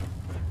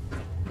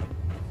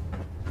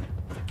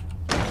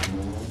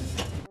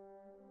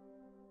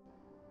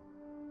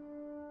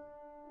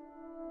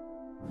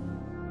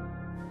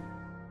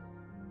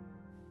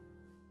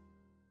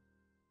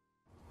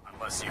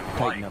 Unless you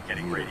like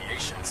getting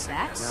radiation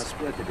sickness,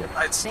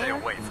 I'd stay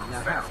away from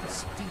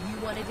ferals. Do you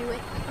want to do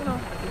it? No, I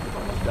think we've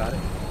almost got it.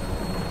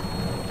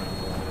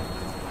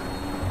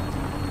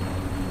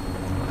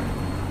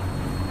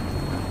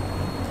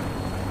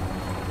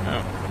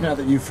 Now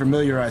that you've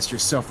familiarized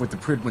yourself with the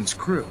Pridwin's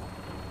crew,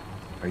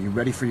 are you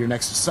ready for your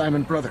next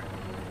assignment, brother?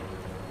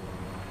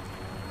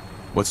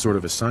 What sort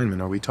of assignment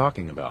are we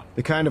talking about?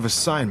 The kind of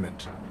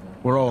assignment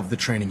where all of the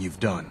training you've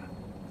done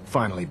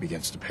finally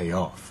begins to pay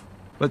off.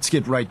 Let's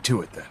get right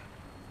to it then.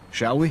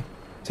 Shall we?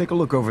 Take a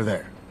look over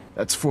there.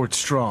 That's Fort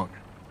Strong.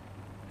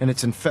 And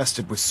it's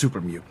infested with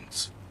super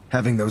mutants.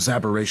 Having those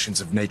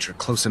aberrations of nature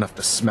close enough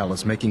to smell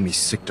is making me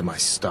sick to my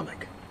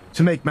stomach.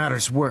 To make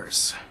matters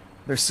worse,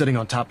 they're sitting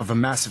on top of a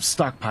massive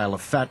stockpile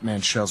of Fat Man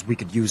shells we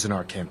could use in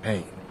our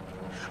campaign.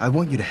 I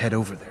want you to head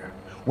over there,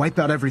 wipe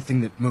out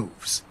everything that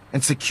moves,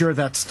 and secure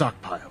that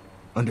stockpile.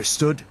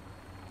 Understood?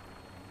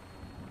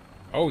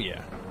 Oh,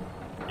 yeah.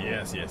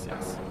 Yes, yes,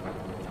 yes.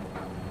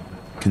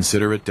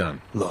 Consider it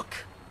done.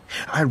 Look,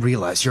 I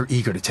realize you're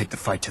eager to take the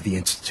fight to the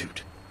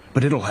Institute,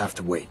 but it'll have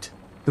to wait.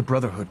 The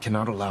Brotherhood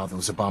cannot allow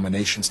those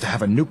abominations to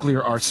have a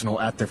nuclear arsenal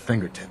at their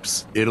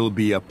fingertips. It'll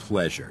be a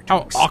pleasure to How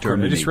awkward. I just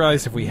exterminate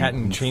realized if we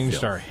hadn't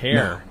changed our hair,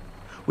 Now,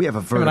 we have a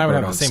him and I would vertibird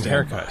have on the same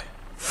standby, haircut.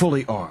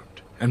 fully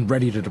armed and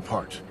ready to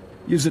depart.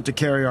 Use it to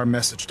carry our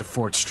message to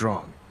Fort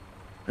Strong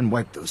and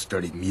wipe those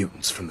dirty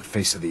mutants from the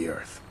face of the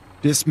earth.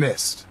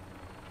 Dismissed.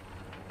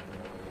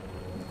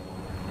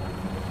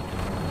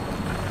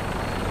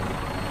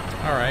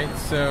 Alright,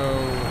 so...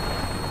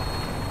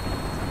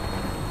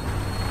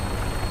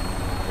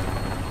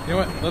 You know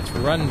what? Let's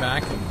run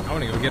back and I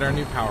want to go get our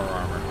new power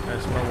armor. I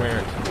just want to wear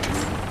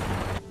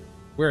it.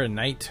 We're a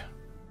knight.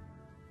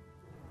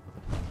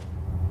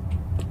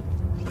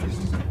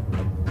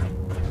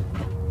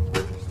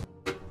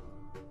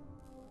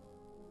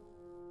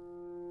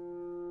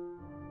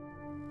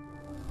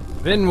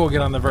 Then we'll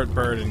get on the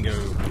Vertibird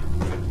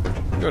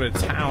and go to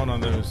town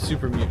on those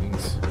super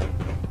mutants.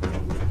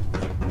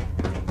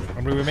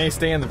 I mean, we may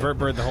stay in the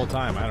Vertibird the whole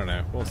time. I don't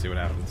know. We'll see what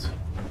happens.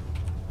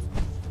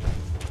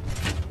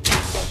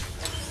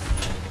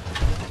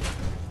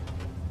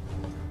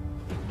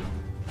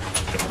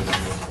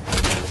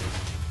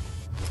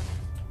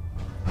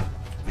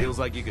 Feels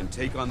like you can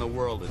take on the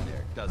world in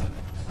there, doesn't it?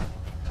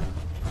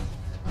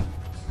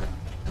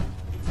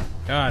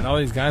 God, all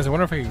these guys. I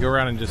wonder if I could go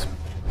around and just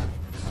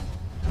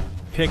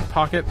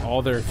pickpocket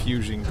all their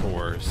fusion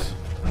cores.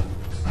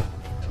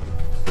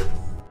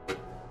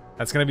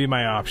 That's gonna be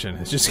my option.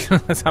 It's just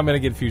that's how I'm gonna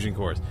get fusion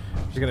cores.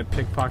 I'm just gonna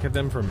pickpocket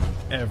them from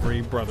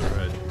every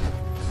Brotherhood.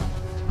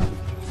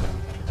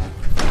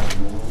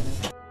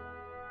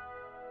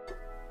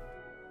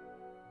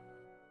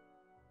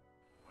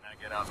 When I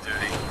get off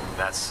duty,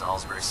 that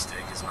Salisbury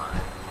steak is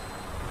mine.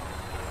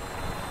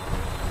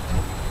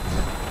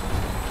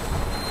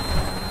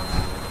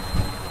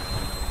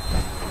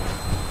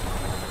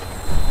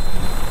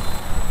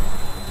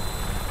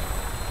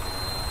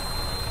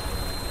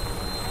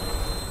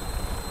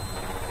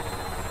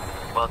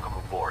 Welcome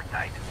aboard,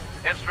 Knight.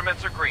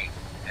 Instruments are green,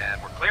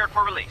 and we're cleared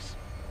for release.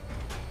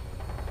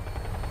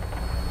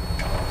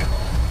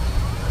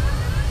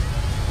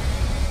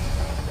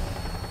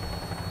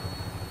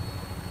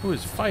 Who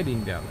is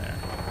fighting down there?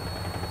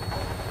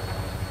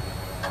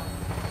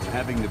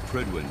 Having the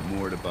Pridwin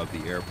moored above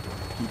the airport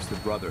keeps the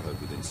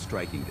Brotherhood within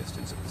striking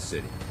distance of the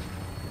city.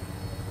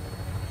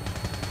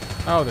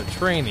 Oh, the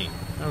training.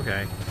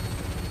 Okay.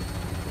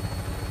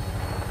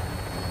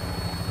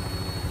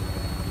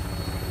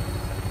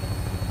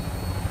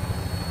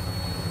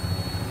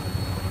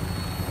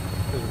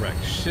 There's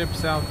wrecked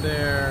ships out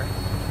there.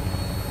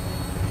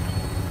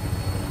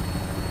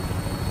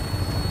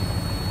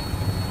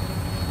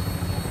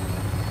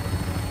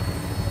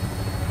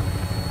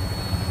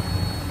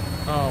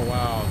 Oh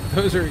wow,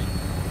 those are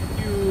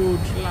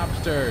huge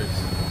lobsters.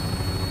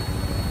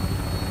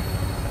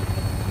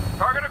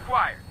 Target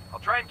acquired. I'll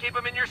try and keep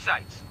them in your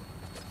sights.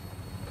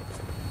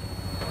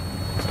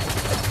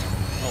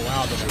 Oh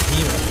wow, the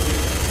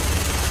Behemoth.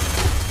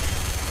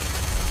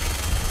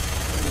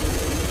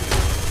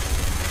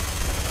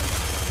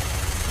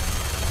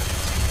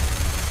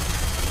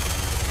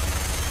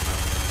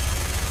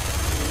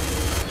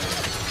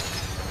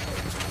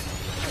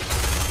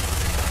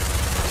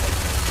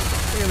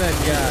 Look at that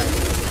guy.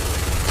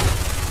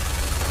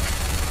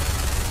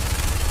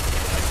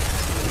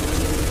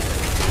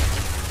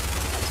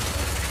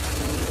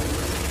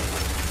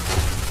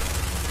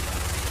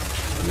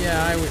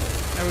 Yeah, I would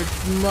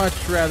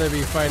much rather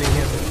be fighting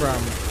him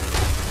from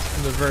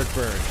the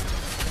Vertbird.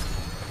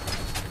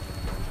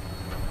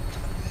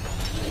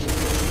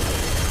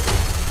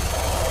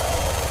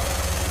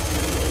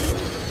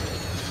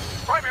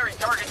 Primary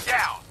target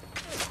down.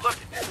 Look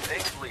at this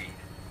big lead.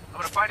 I'm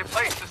gonna find a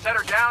place to set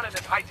her down and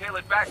then hightail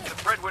it back to the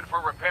Fredwood for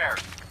repairs.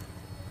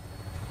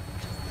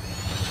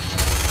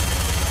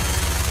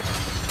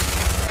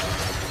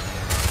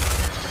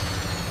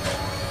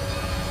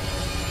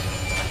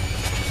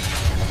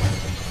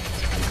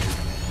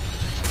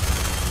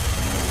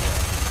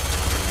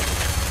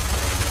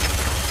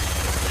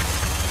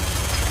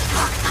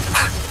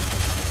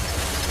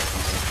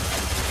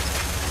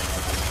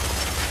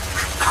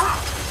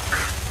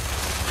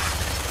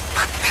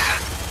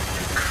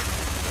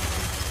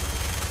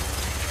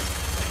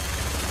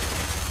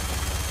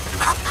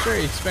 Sure,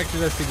 he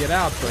expected us to get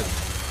out, but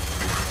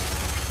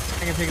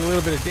I can take a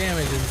little bit of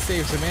damage and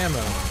save some ammo.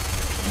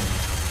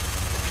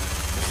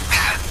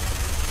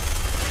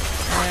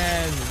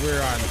 And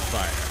we're on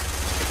fire.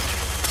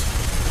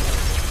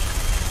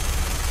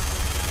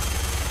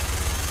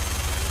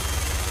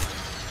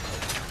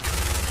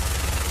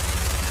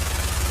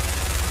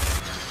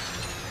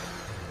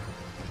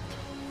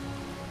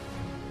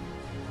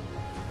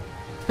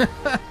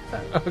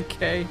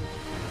 Okay.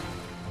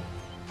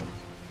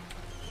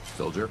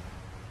 Soldier?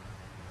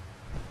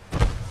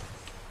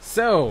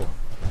 So,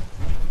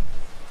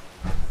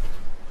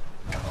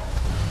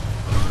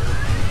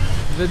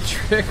 the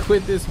trick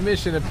with this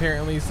mission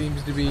apparently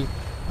seems to be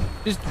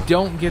just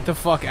don't get the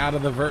fuck out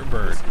of the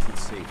Vertbird. This isn't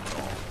safe at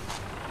all.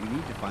 We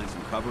need to find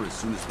some cover as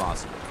soon as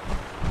possible.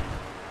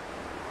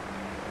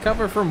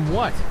 Cover from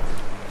what?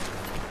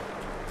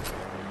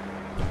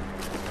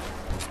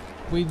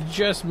 We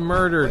just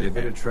murdered Quite a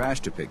bit of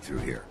trash to pick through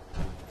here.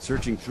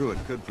 Searching through it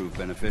could prove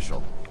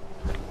beneficial.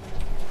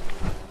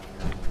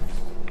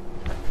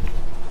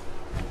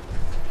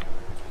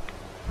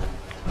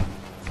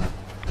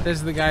 This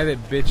is the guy that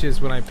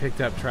bitches when I picked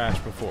up trash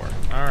before.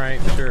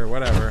 Alright, sure,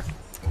 whatever.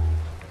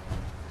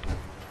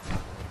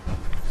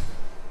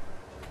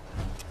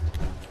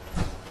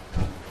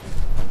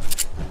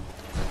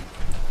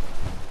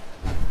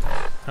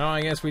 Oh,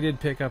 I guess we did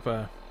pick up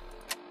a...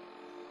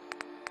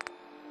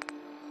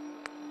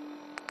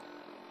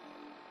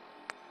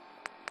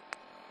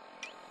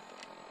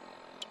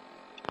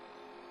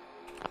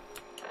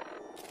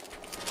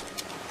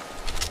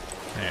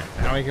 There,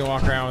 now we can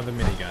walk around with a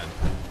minigun.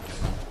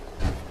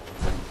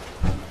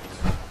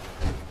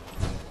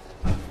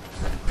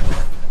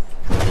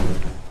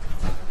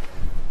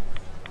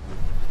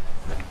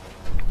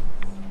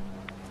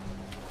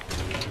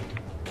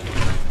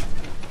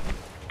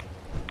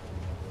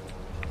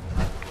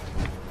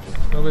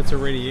 Little bits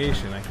of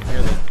radiation. I can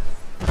hear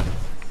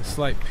the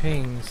slight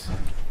pings.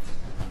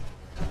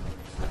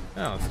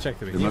 Oh, let's check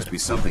the There Behemoth. must be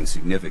something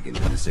significant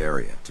in this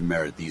area to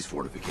merit these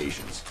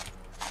fortifications.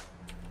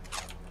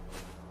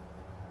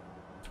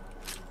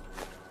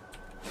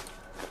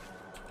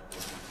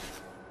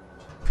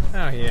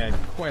 Oh, he had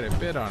quite a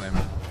bit on him.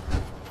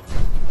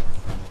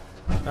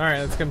 Alright,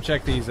 let's come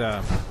check these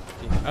the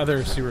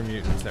other super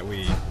mutants that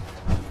we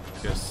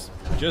just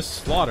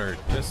slaughtered.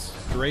 Just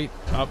straight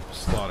up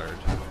slaughtered.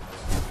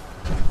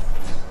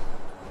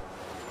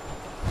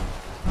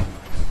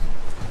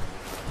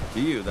 To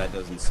you, that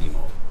doesn't seem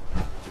old.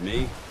 To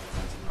me,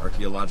 it's an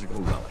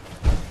archaeological relic.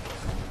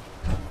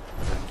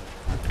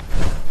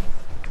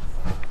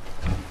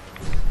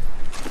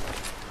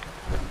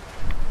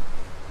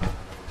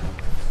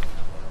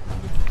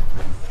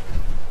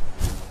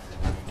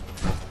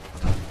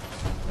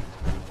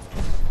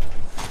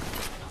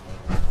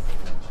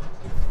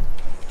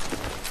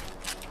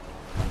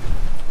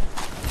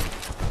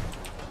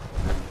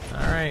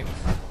 Alright.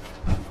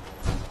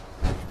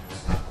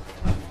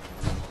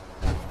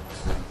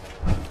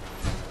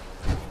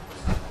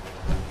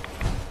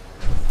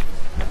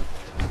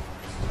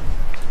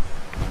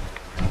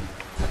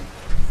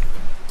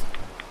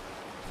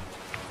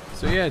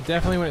 So yeah,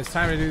 definitely when it's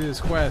time to do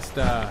this quest,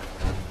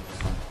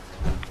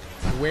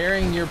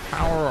 wearing your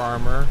power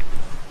armor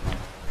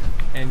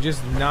and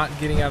just not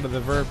getting out of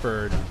the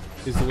Vertbird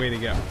is the way to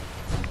go.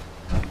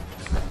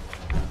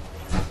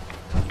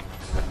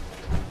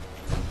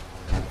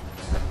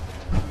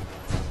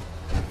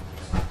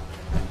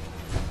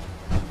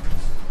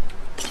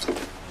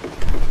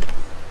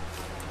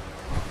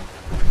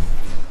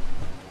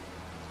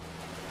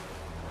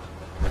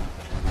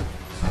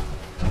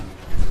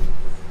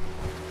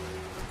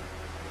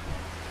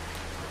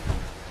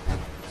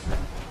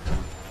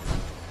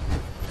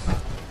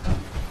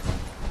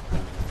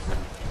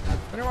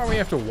 We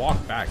have to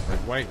walk back.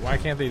 Like, why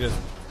can't they just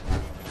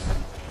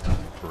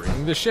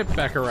bring the ship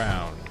back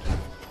around?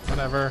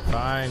 Whatever,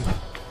 fine.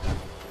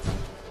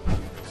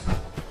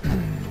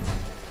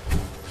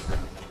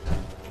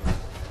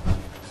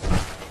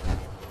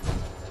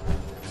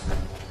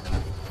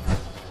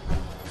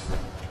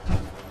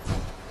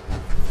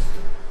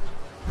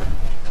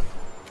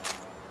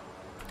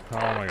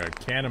 Oh my god,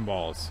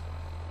 cannonballs.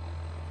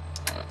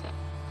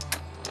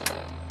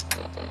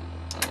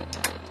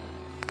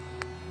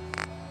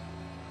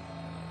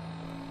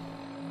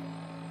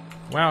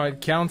 Wow,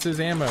 it counts as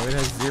ammo. It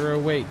has 0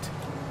 weight.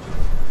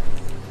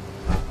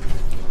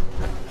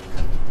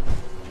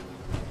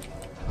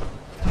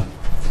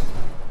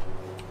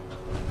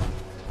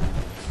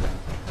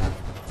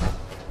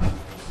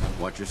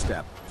 Watch your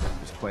step.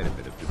 There's quite a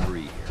bit of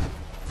debris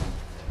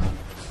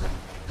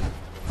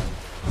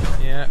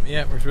here.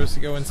 Yeah, we're supposed to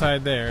go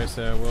inside there,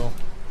 so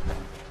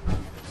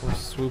we'll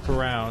swoop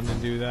around and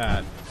do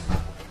that.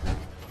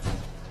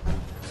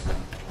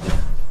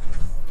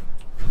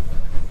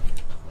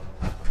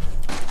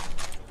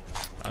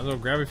 I'll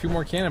grab a few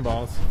more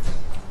cannonballs.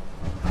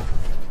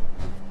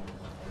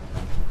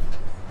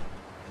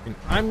 And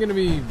I'm gonna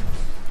be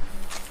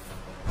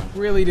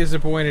really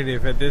disappointed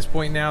if at this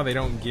point now they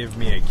don't give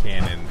me a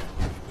cannon.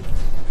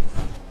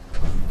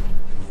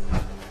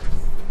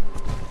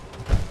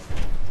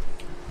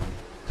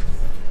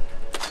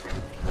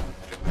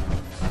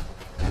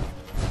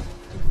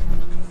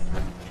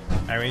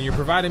 I mean, you're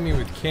providing me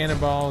with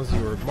cannonballs,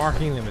 you're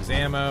marking them as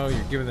ammo,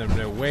 you're giving them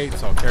no weight,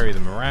 so I'll carry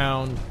them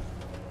around.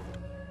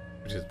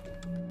 Which is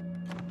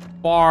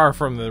far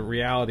from the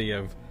reality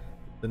of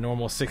the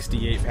normal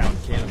 68-pound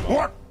cannonball.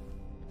 What?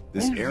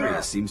 This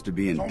area seems to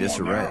be in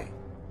disarray.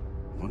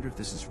 I wonder if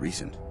this is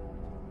recent.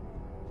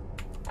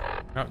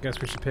 Oh, guess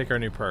we should pick our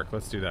new perk.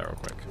 Let's do that real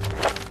quick.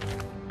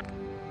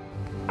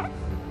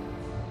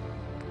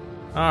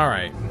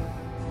 Alright.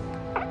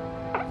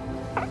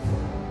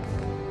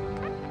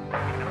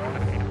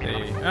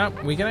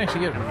 We can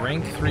actually get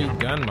rank 3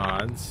 gun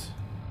mods.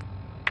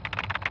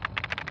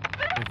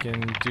 We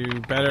can do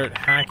better at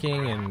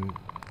hacking and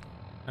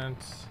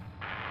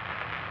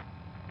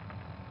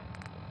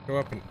go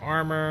up in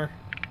armor.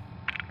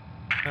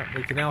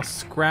 We can now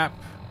scrap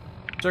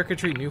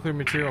circuitry, nuclear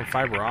material, and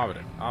fiber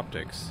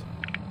optics.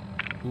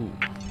 Ooh.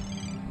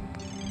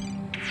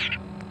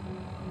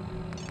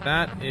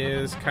 That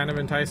is kind of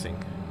enticing.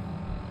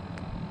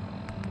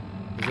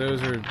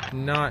 Those are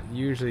not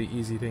usually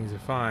easy things to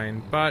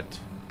find, but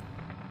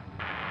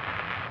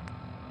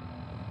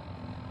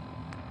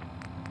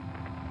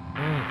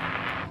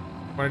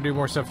want to do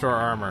more stuff to our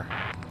armor.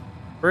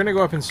 We're gonna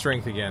go up in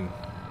strength again,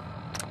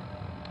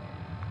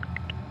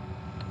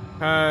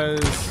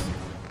 because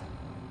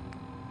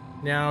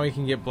now we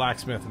can get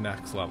blacksmith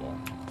next level.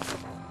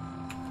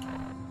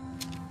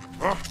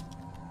 Huh?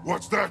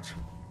 What's that?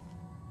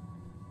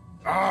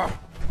 Ah,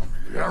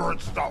 I'm hearing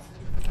stuff.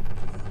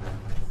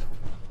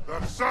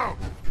 That sound.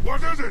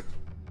 What is it?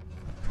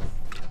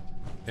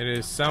 It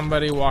is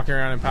somebody walking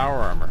around in power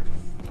armor.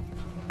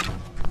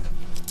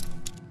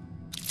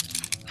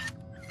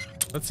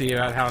 Let's see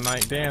about how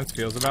Night Dance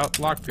feels about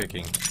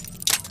lockpicking.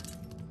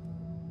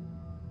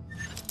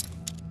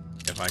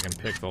 If I can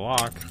pick the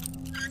lock.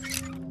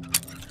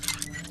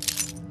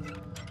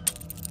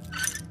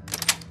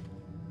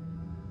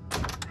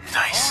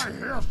 Nice. I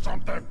hear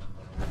something.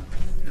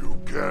 You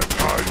can't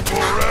hide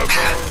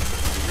forever.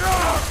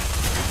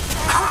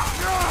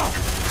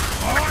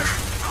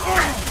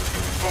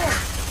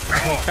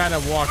 I kind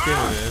of walked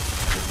into this.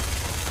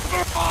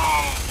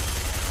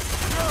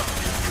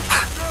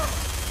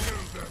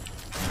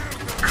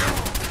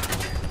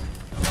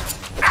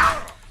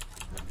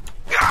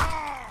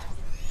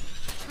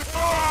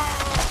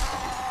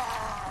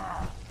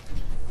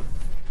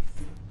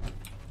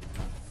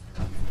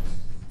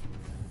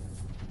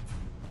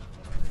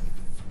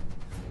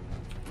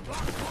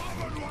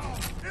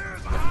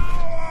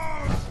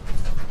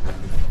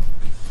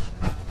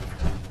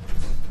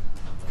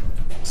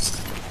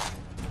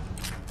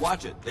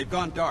 Watch it. They've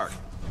gone dark.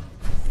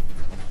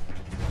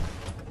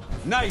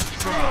 Nice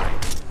try.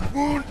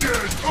 Wounded.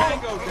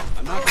 Tango.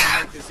 I'm not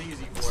gonna make this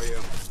easy for you.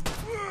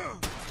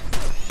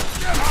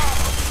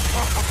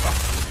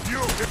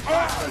 You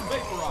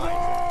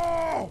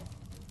vaporize.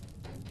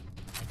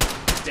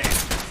 Damn.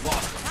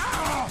 Lost it.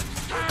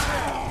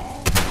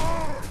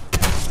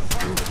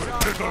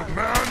 Stupid little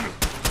man.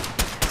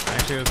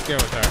 Actually, let's go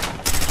with her.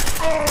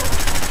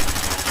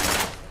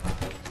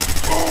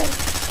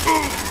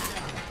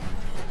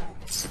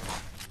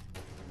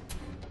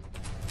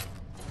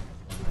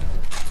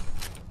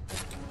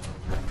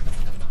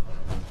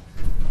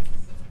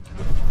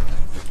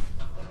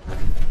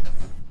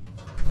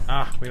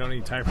 We don't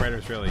need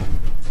typewriters, really.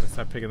 Let's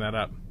stop picking that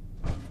up.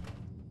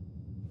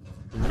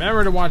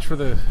 Remember to watch for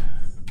the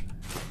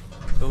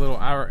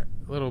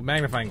little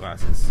magnifying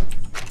glasses.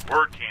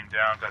 Word came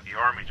down that the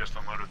Army just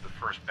unloaded the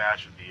first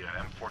batch of the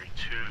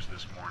M42s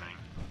this morning.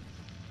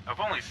 I've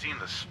only seen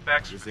the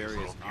specs for these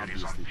little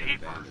beauties on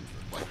paper.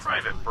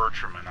 Private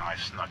Bertram and I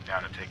snuck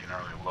down to take an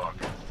early look.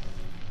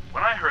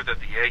 When I heard that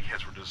the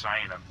eggheads were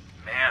designing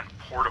a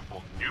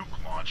man-portable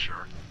nuke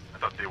launcher, I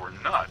thought they were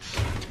nuts.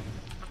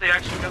 But they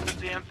actually got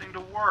the damn thing to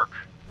work.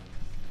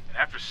 And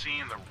after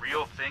seeing the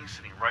real thing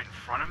sitting right in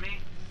front of me,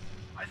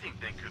 I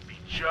think they could be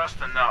just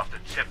enough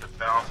to tip the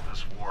balance of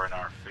this war in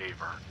our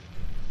favor.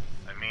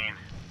 I mean,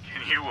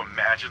 can you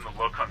imagine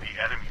the look on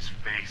the enemy's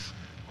face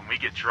when we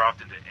get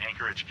dropped into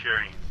Anchorage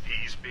carrying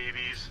these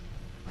babies?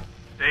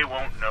 They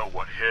won't know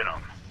what hit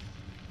them.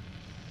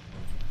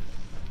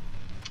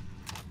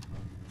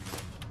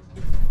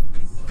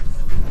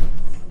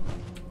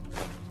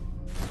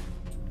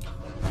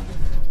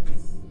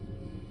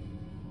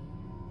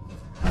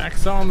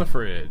 Max on the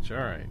fridge,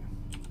 alright.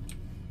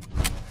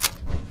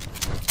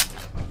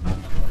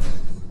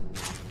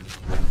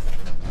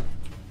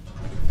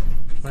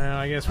 Well,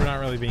 I guess we're not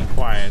really being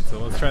quiet, so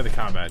let's try the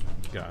combat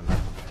gun.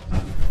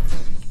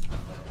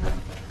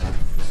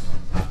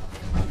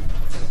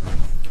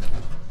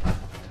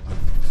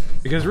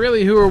 Because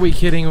really, who are we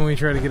kidding when we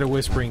try to get a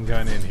whispering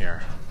gun in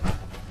here?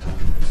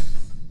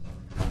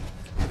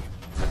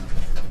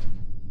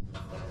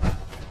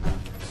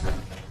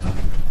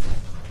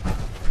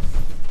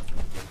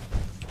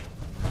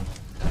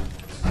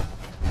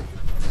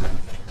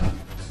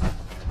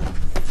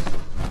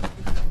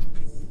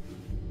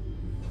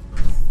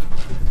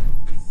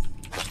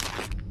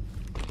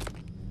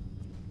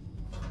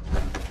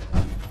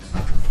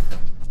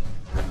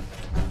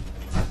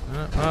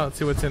 Well, let's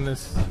see what's in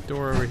this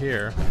door over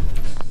here.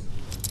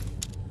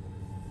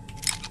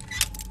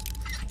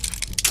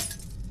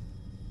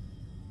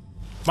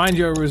 Mind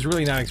you, I was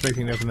really not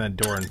expecting to open that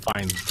door and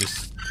find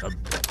just a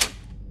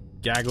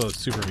gaggle of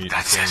super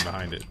mutants standing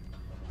behind it.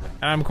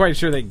 And I'm quite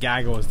sure that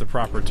gaggle is the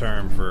proper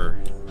term for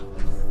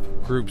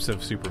groups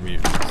of super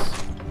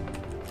mutants.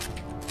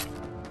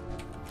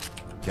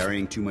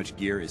 Carrying too much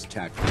gear is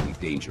tactically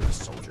dangerous,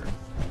 soldier.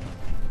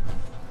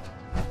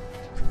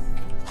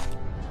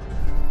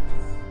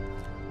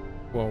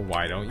 Well,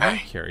 why don't you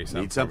carry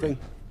something? Need something?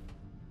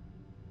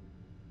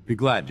 Be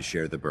glad to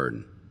share the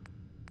burden.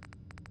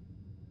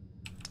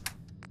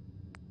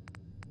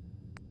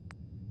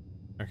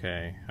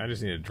 Okay, I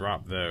just need to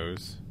drop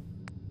those.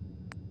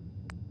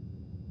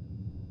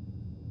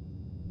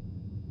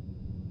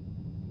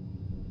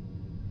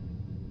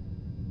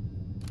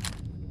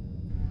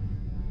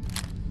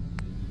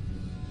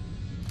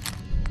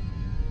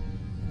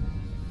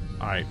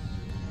 Alright.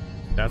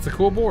 That's a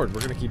cool board.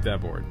 We're gonna keep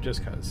that board,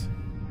 just cuz.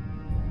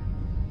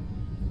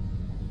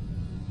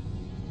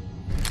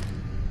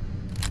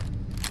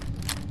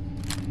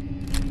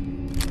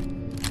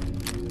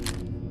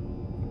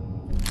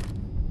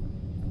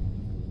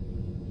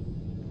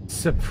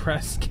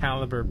 Suppressed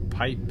caliber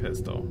pipe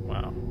pistol.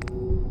 Wow.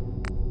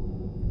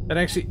 That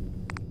actually...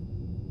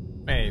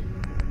 Wait.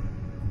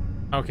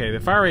 Okay, the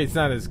fire rate's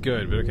not as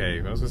good, but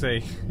okay. I was gonna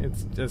say,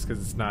 it's just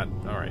because it's not...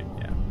 Alright,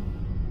 yeah.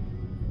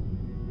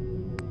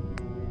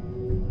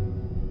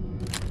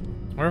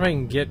 I wonder if I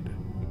can get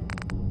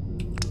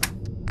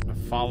a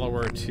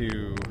follower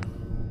to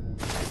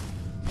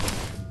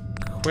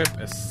equip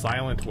a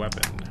silent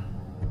weapon.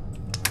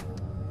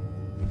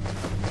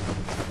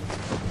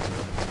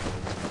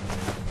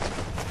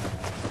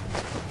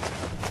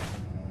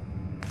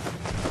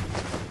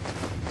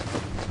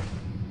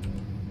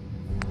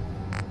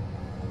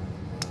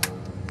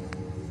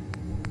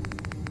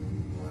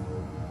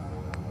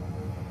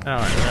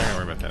 Alright, we're not gonna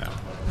worry about that now.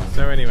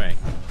 So anyway.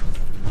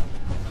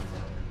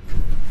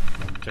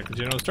 Check the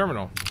General's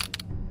terminal.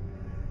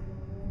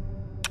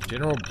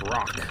 General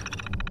Brock.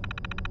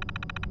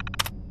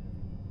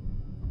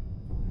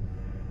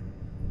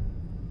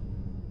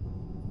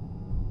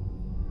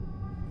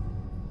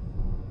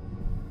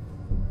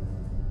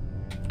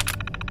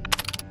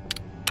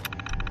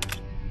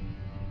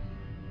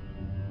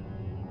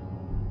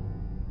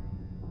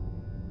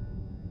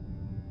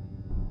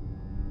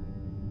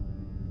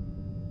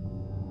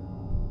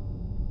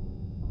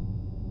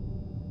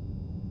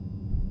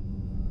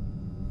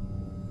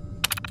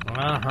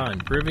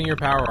 Improving your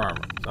power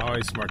armor. It's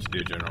always smart to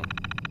do, General.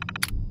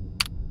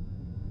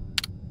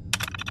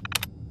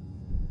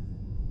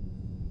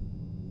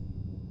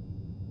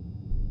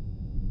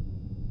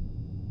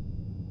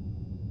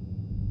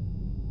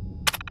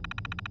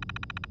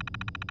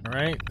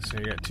 Alright, so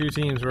you got 2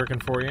 teams working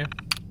for you.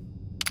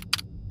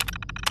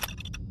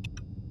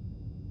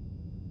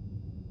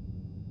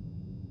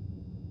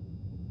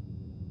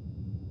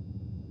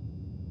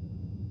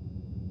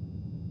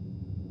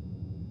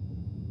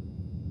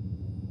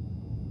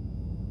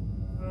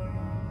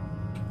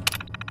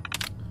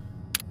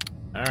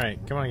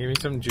 Alright, come on, give me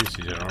something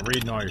juicy, General. I'm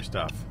reading all your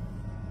stuff.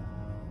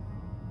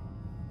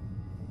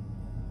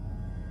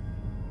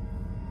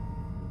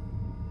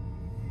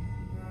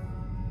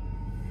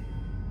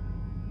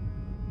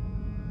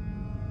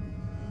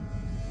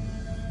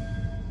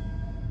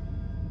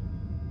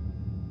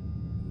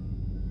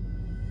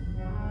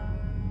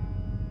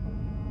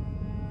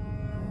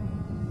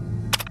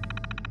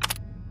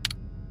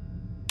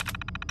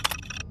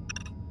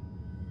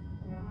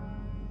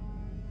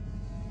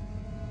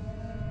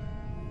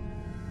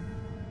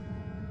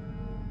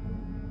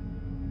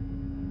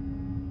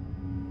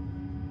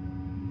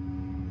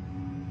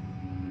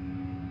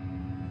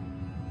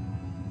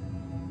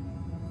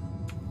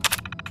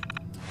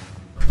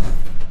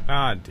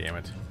 Ah, damn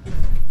it.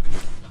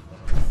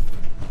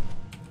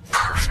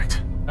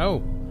 Perfect.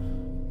 Oh.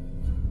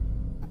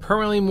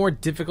 Permanently more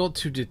difficult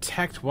to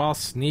detect while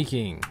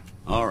sneaking.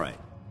 Alright.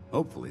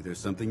 Hopefully there's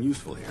something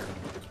useful here.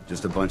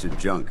 Just a bunch of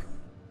junk.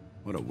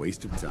 What a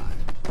waste of time.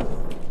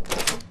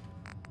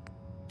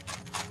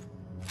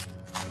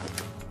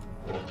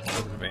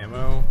 Of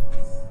ammo.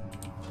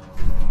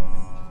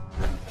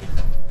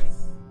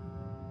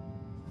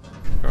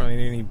 Don't really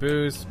need any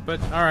booze,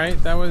 but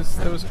alright, that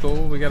was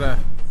cool. We got a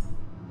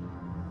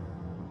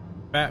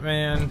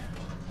Batman.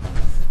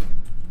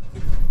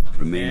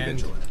 Remain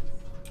vigilant.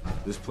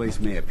 This place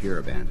may appear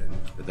abandoned,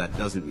 but that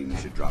doesn't mean we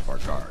should drop our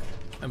guard.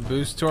 A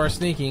boost to our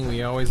sneaking.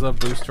 We always love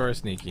boost to our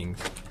sneaking.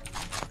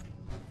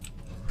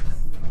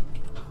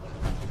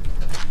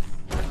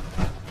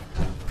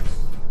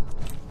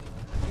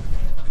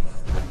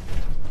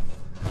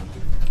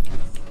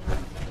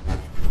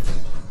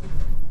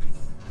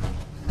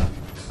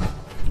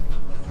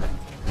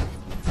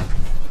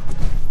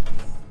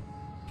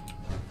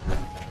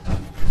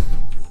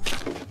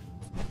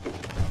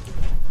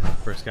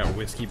 First got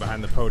whiskey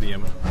behind the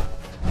podium.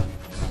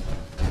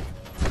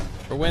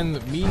 For when the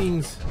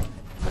meetings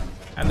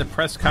and the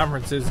press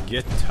conferences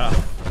get tough.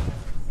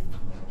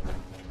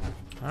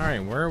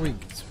 Alright, where are we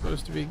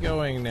supposed to be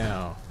going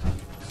now?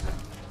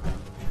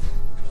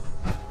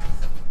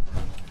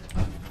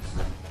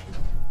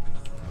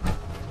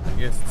 I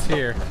guess it's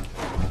here.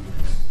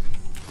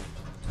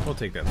 We'll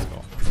take that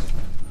skull.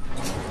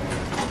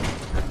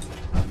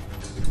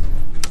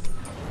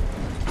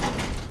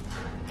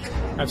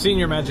 I've seen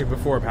your magic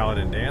before,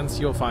 Paladin Dance.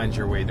 You'll find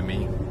your way to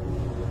me.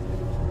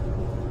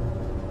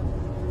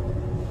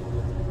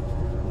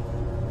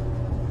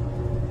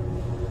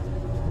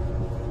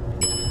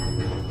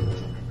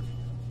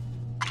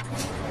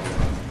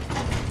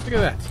 Look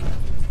at that.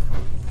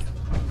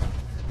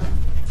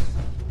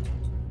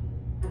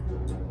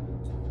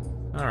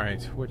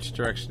 Alright, which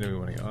direction do we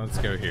want to go? Let's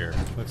go here.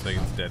 Looks like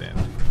it's dead end.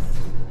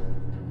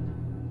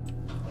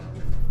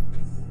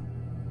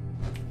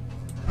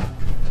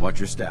 Watch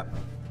your step.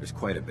 There's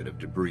quite a bit of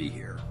debris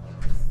here.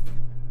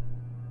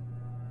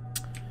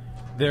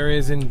 There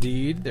is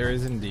indeed. There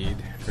is indeed.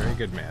 Very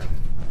good, man.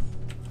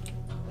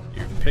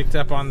 You picked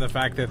up on the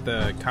fact that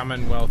the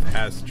Commonwealth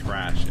has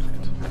trash in it.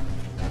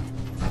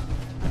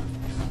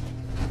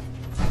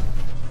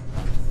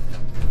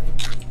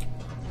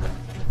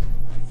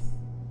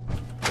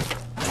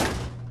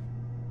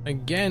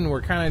 Again,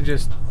 we're kind of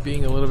just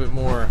being a little bit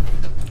more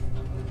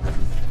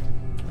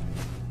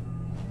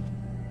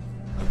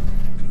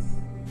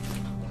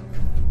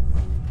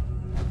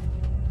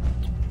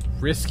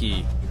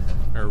risky,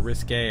 or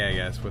risque, I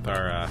guess, with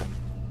our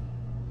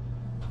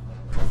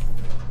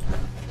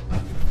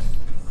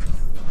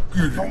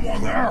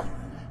Someone there?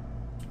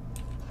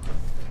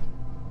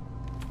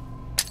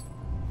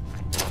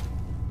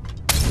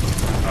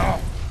 Oh.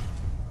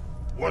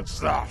 What's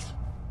that?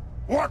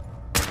 What?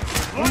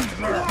 Who's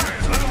there?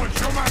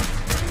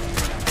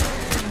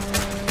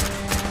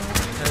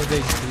 That is a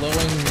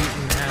glowing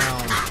mutant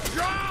hound.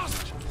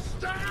 Just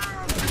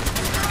stand!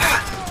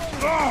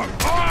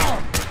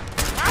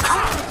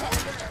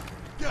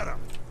 Get him!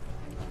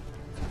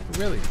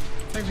 Really?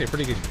 It's actually a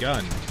pretty good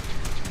gun.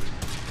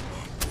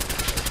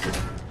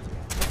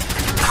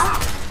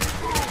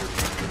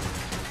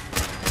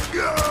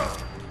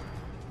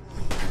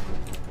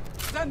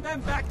 Send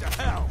them back to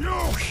hell!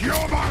 You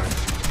humans!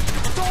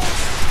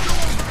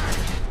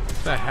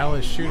 What the hell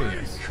is shooting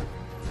us?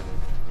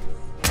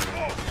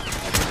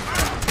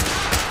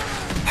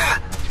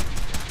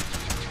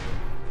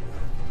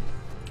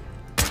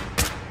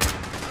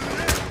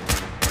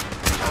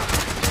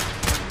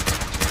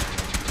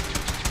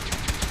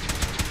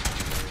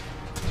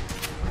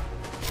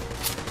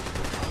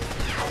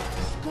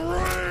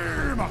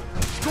 Scream!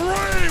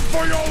 Scream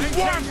for your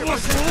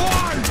worthless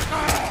life!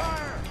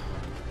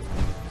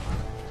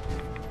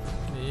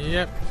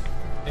 Yep.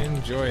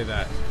 Enjoy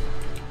that.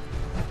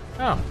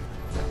 Oh.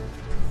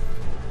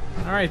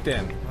 Alright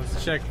then.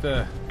 Let's check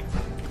the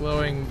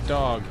glowing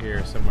dog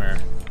here somewhere.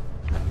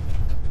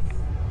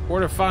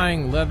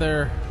 Fortifying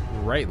leather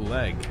right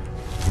leg.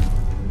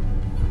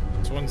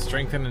 This one's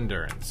strength and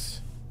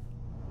endurance.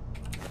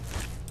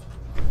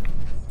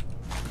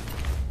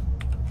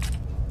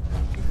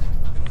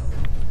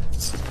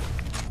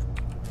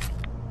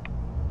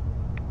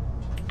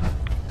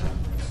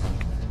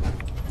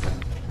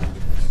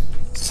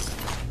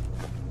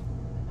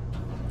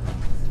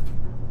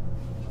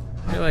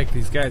 I feel like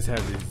these guys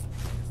have these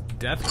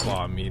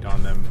Deathclaw meat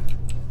on them.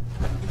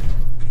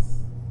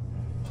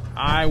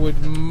 I would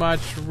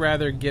much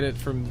rather get it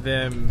from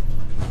them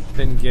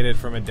than get it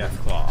from a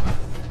Deathclaw.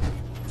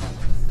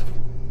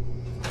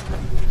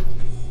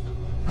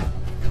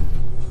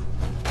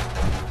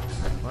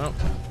 Well,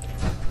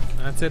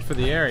 that's it for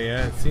the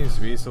area, it seems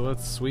to be, so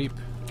let's sweep.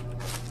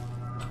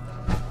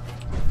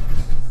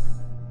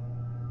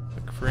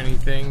 Look for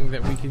anything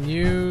that we can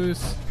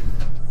use.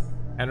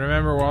 And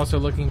remember, we're also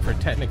looking for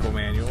technical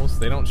manuals.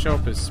 They don't show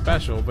up as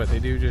special, but they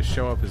do just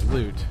show up as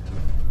loot.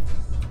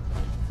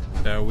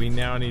 So we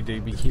now need to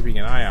be keeping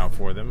an eye out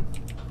for them.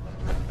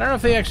 I don't know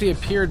if they actually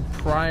appeared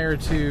prior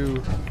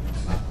to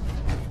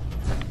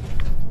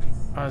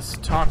us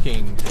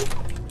talking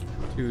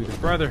to the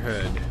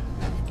Brotherhood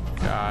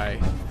guy,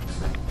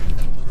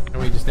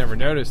 and we just never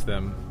noticed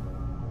them.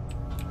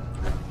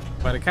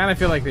 But I kind of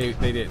feel like they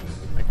didn't.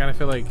 I kind of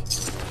feel like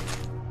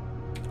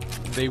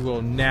they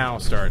will now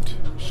start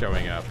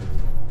showing up.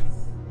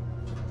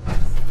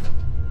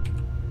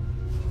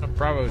 A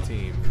Bravo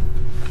team.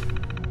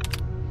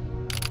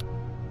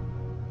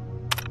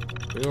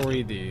 We'll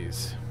read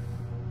these.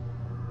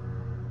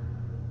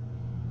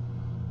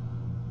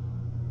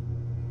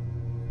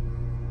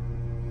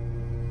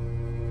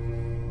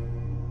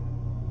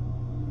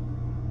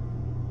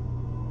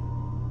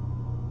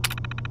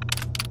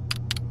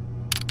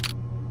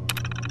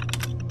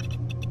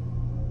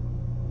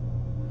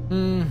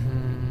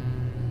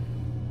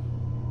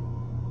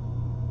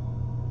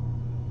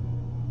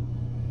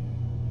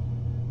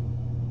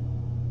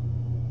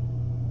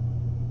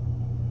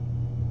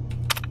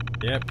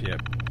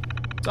 Yep.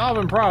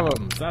 Solving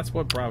problems. That's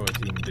what Bravo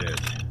team did.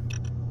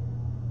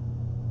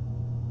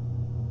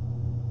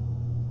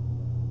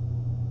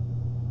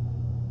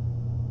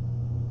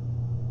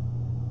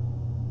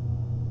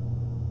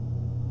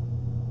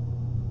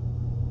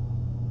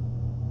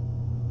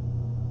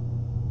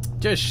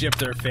 Just ship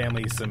their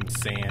family some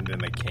sand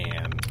in a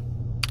can.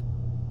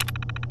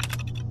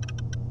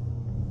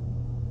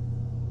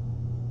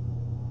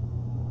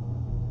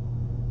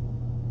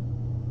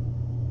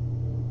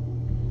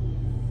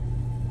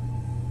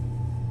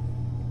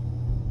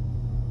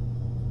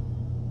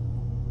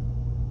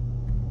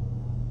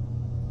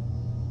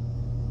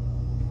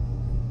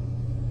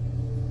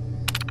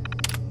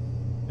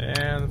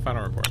 And the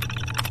final report.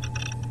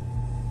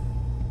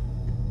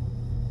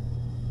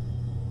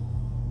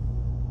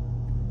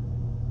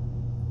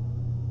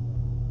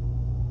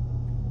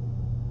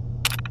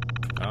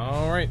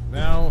 Alright,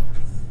 now...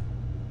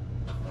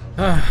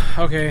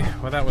 okay,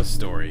 well that was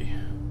story.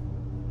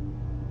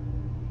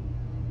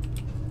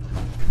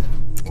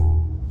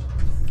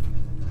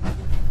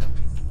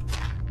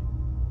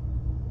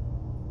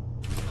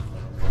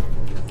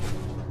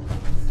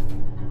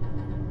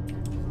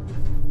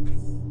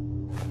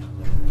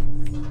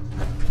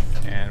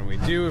 And we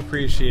do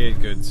appreciate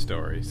good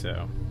story,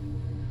 so...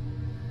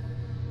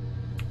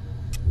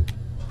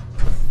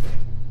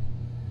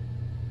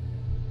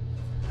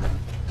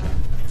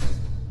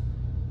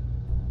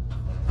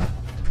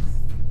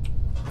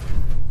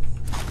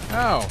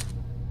 Oh,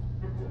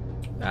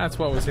 that's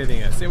what was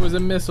hitting us. It was a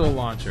missile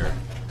launcher.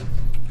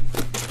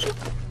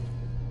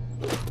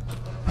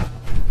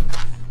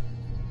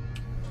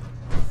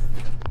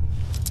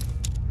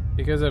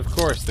 Because of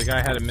course the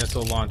guy had a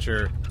missile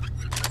launcher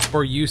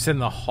for use in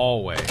the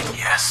hallway.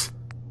 Yes.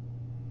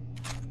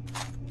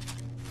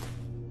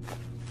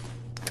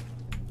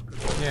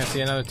 Yeah,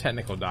 see, another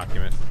technical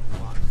document.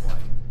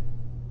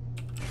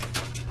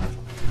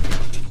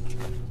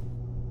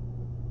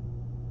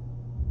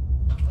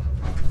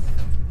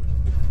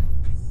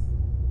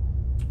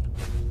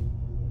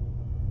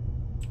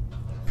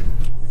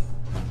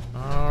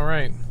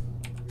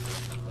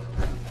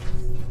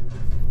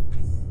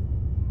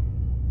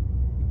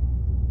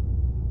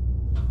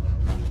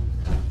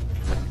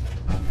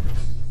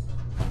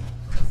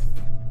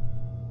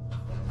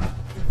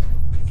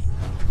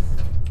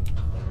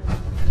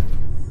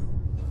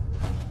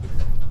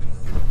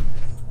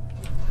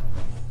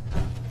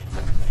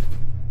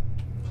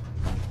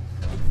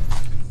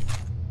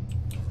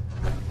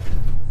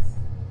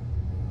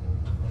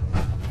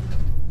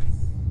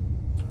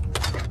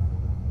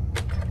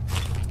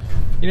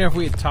 You know, if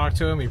we had talked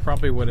to him, he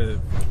probably would have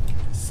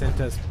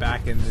sent us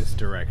back in this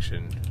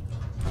direction.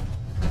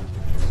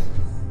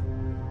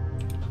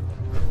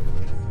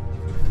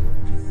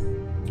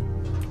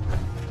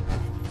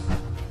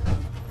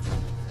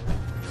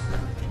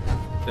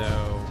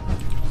 So,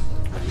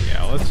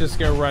 yeah, let's just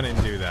go run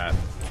and do that.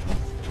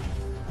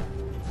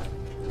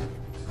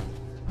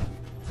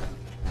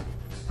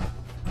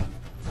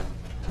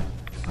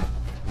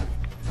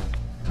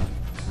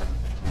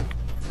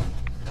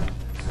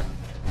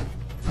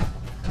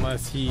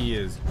 Unless he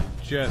is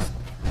just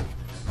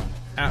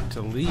apt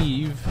to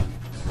leave.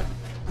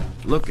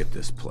 Look at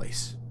this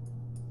place.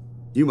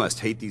 You must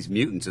hate these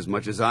mutants as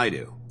much as I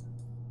do.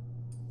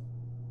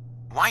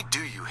 Why do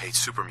you hate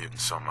super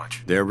mutants so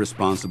much? They're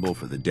responsible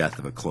for the death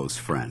of a close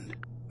friend,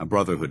 a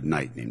Brotherhood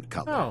knight named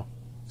Cutler. Oh.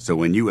 So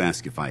when you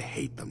ask if I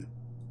hate them,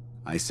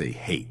 I say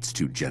hate's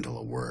too gentle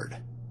a word.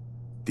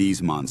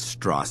 These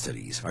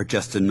monstrosities are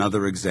just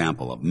another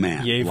example of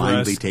man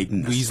blindly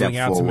taking a step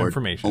forward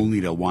only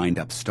to wind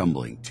up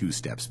stumbling 2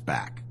 steps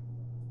back.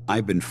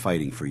 I've been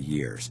fighting for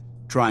years,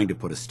 trying to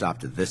put a stop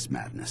to this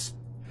madness.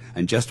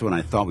 And just when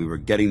I thought we were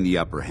getting the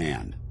upper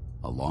hand,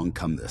 along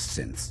come the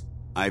synths.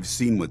 I've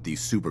seen what these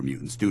super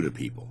mutants do to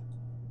people.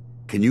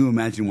 Can you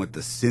imagine what the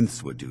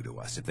synths would do to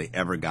us if they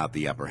ever got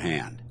the upper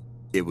hand?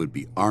 It would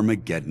be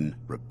Armageddon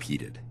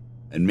repeated,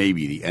 and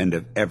maybe the end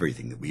of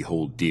everything that we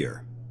hold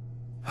dear.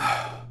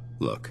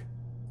 Look,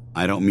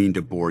 I don't mean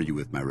to bore you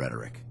with my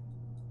rhetoric,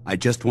 I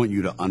just want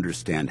you to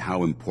understand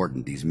how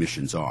important these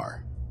missions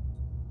are.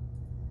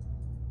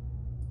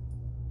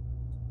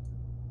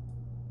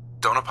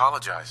 Don't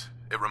apologize.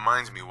 It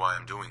reminds me why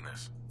I'm doing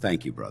this.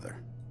 Thank you, brother.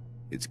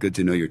 It's good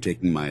to know you're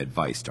taking my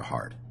advice to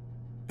heart.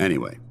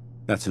 Anyway,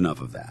 that's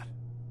enough of that.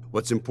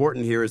 What's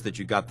important here is that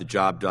you got the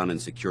job done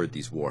and secured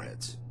these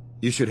warheads.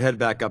 You should head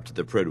back up to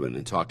the Prydwen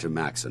and talk to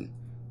Maxon.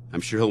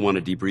 I'm sure he'll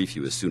want to debrief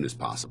you as soon as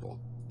possible.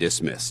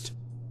 Dismissed.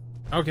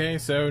 Okay,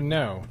 so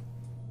no.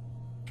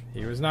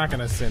 He was not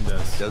going to send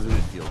us. Doesn't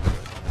it feel good?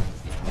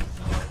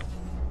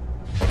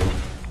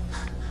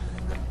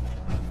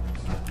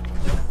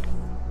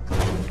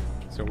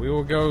 So we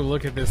will go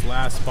look at this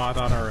last spot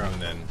on our own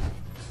then.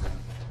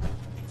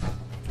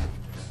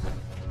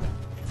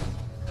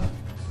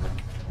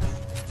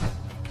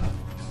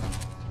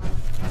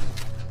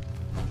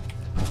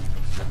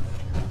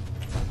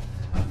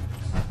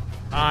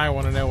 I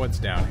want to know what's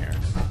down here.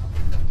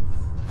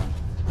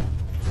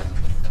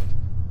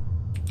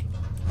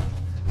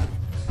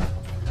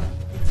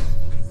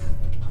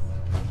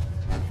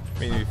 I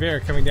mean, to be fair,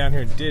 coming down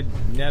here did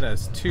net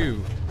us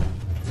 2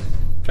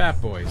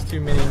 fat boys,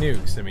 2 mini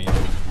nukes. I mean,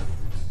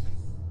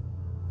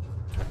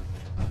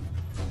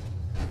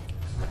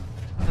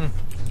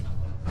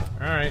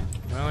 alright,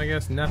 well, I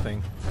guess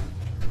nothing.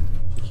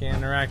 You can't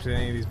interact with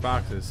any of these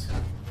boxes.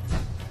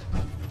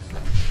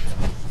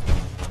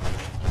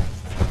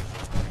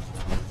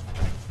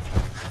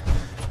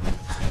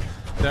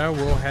 So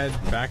we'll head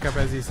back up,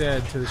 as he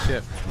said, to the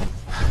ship.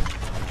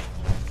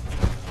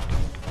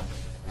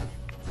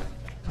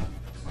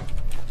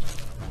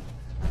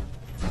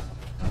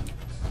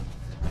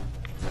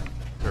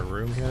 Is there a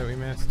room here that we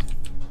missed?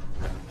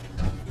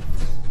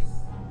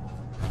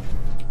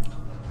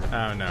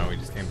 Oh no, we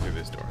just came through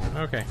this door.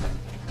 Okay.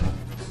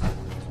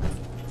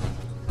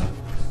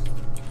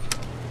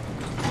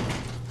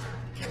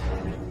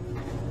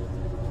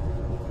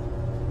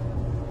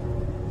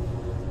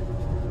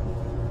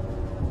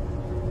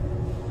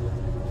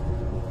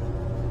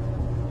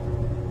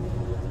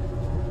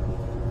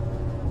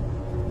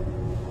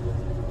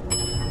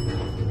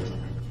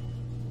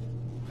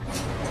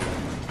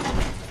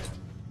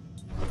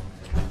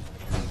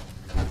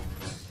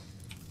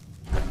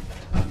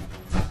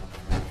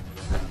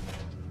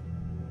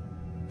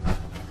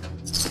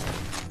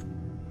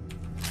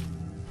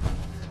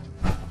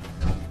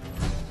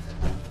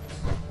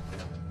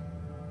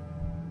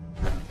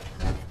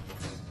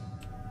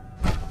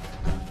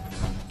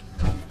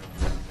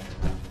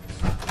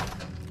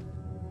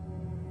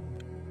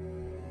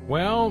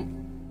 Well,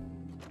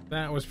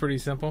 that was pretty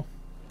simple.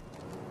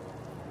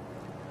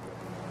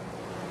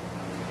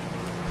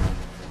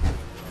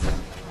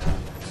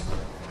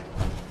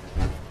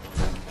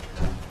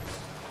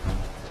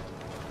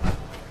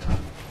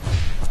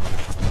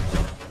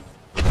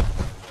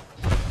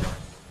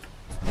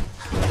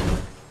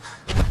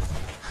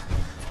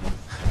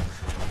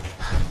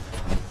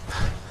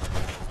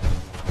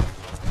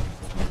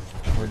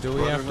 Or do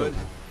we have to?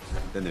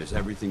 Then there's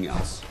everything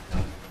else.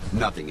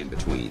 Nothing in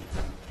between.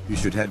 You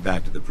should head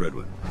back to the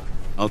Prydwen.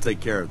 I'll take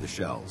care of the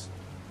shells.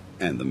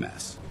 And the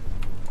mess.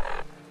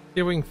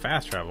 Yeah, we can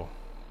fast travel.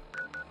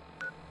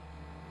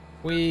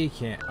 We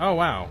can't. Oh,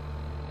 wow.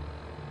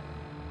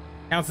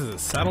 Counts as a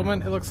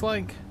settlement, it looks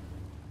like.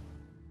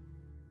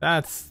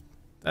 That's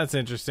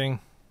interesting.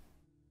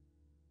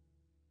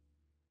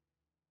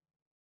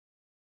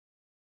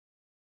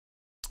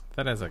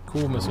 That has a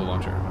cool missile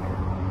launcher.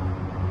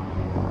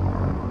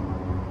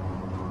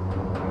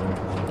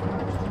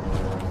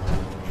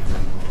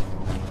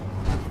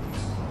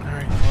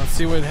 Let's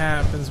see what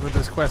happens with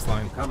this quest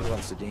line.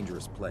 Commonwealth's a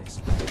dangerous place.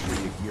 Make sure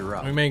you gear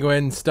up. We may go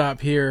ahead and stop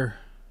here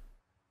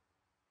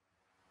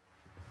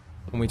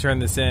when we turn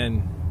this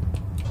in,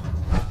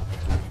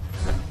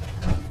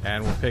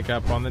 and we'll pick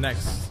up on the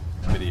next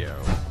video.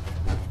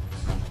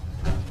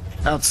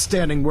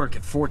 Outstanding work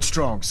at Fort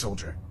Strong,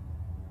 soldier.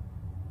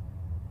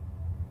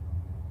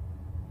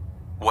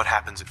 What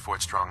happens at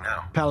Fort Strong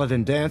now?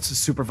 Paladin Danse is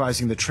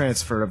supervising the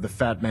transfer of the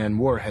Fat Man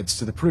warheads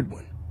to the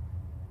Prydwen.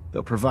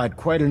 They'll provide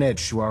quite an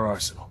edge to our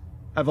arsenal.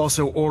 I've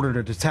also ordered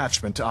a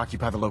detachment to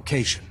occupy the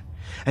location,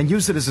 and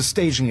use it as a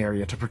staging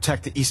area to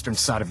protect the eastern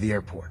side of the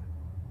airport.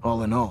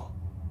 All in all,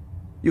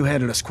 you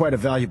handed us quite a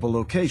valuable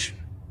location.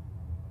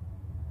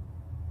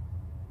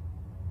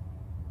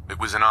 It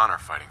was an honor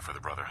fighting for the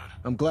Brotherhood.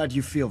 I'm glad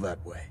you feel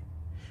that way,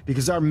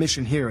 because our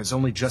mission here has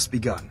only just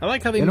begun. I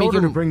like how they In make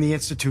order to him bring the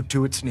Institute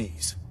to its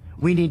knees,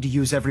 we need to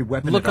use every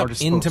weapon look at our up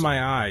disposal. into my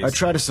eyes. I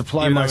try to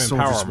supply even though my I'm in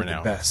power soldiers armor with the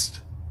now.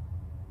 best.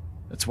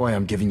 That's why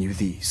I'm giving you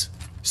these.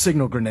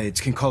 Signal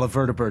grenades can call a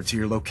vertibird to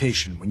your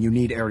location when you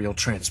need aerial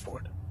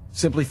transport.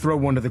 Simply throw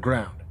one to the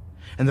ground,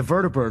 and the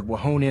vertibird will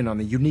hone in on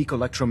the unique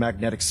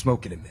electromagnetic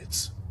smoke it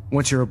emits.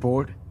 Once you're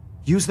aboard,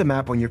 use the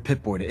map on your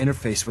Pip-Boy to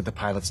interface with the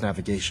pilot's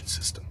navigation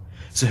system,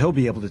 so he'll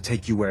be able to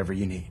take you wherever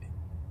you need.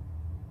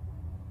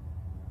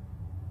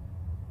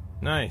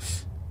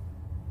 Nice.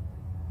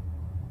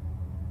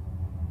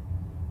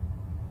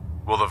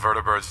 Will the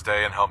vertibird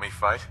stay and help me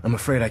fight? I'm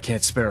afraid I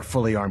can't spare a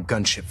fully armed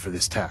gunship for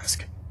this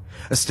task.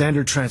 A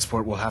standard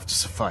transport will have to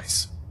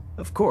suffice.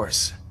 Of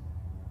course.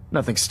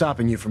 Nothing's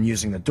stopping you from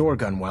using the door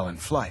gun while in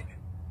flight.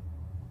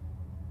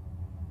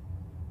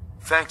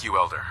 Thank you,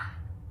 Elder.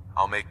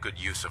 I'll make good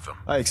use of them.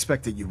 I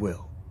expect that you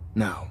will.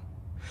 Now,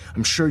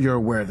 I'm sure you're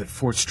aware that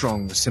Fort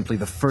Strong was simply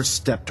the first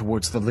step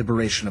towards the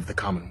liberation of the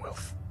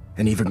Commonwealth.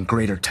 An even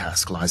greater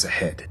task lies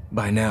ahead.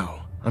 By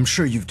now, I'm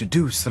sure you've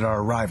deduced that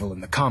our arrival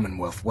in the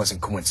Commonwealth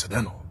wasn't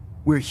coincidental.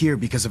 We're here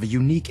because of a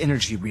unique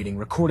energy reading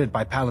recorded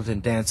by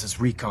Paladin Dance's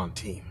recon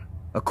team.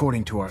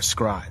 According to our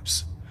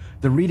scribes,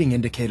 the reading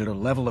indicated a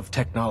level of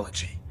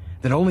technology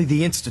that only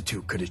the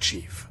Institute could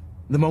achieve.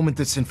 The moment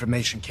this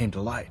information came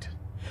to light,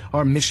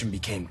 our mission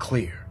became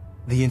clear.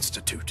 The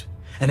Institute,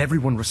 and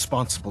everyone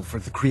responsible for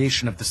the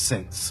creation of the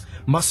synths,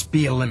 must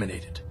be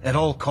eliminated at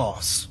all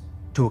costs.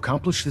 To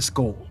accomplish this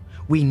goal,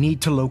 we need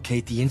to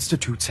locate the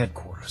Institute's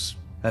headquarters.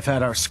 I've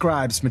had our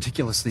scribes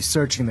meticulously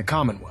searching the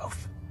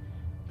Commonwealth,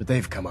 but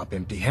they've come up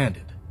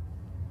empty-handed.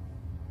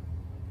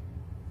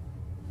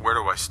 Where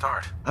do I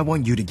start? I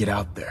want you to get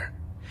out there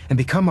and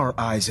become our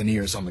eyes and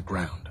ears on the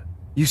ground.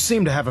 You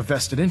seem to have a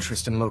vested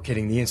interest in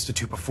locating the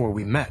Institute before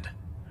we met,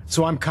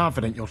 so I'm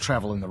confident you'll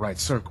travel in the right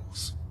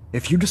circles.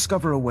 If you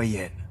discover a way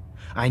in,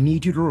 I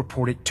need you to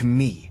report it to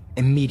me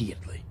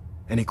immediately.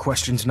 Any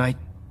questions, Knight?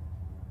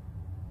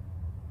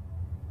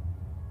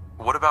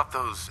 What about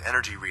those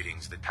energy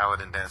readings that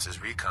Paladin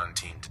Dance's recon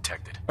team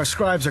detected? Our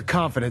scribes are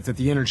confident that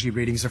the energy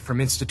readings are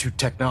from Institute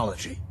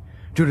technology,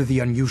 due to the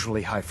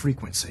unusually high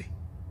frequency.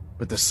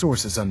 But the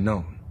source is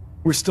unknown.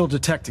 We're still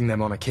detecting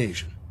them on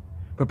occasion,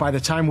 but by the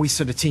time we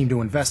send a team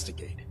to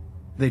investigate,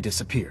 they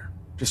disappear.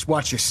 Just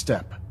watch your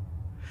step.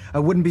 I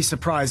wouldn't be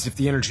surprised if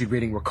the energy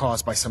reading were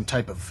caused by some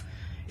type of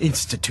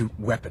Institute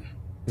weapon.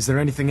 Is there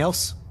anything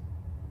else?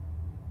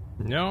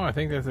 No, I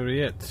think that's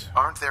really it.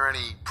 Aren't there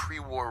any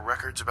pre-war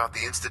records about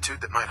the Institute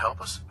that might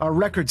help us? Our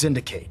records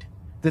indicate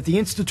that the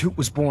Institute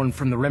was born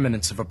from the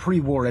remnants of a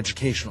pre-war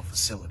educational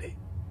facility,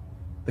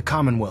 the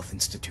Commonwealth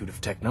Institute of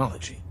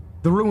Technology.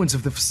 The ruins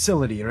of the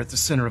facility are at the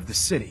center of the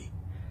city,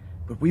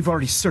 but we've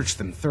already searched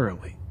them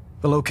thoroughly.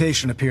 The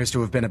location appears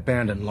to have been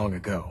abandoned long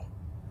ago,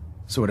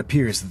 so it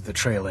appears that the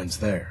trail ends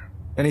there.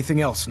 Anything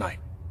else, Knight?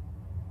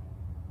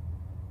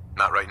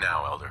 Not right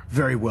now, Elder.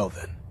 Very well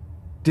then.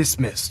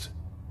 Dismissed.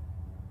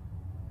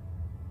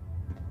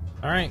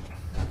 All right.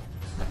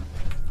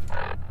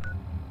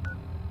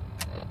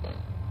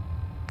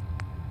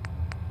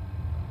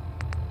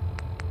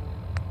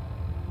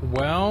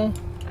 Well,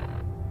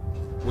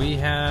 we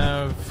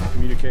have...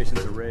 Communications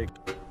are rigged.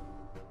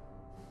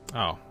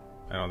 Oh,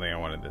 I don't think I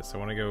wanted this. I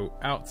want to go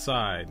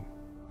outside.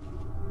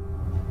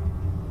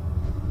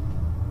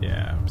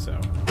 Yeah, so...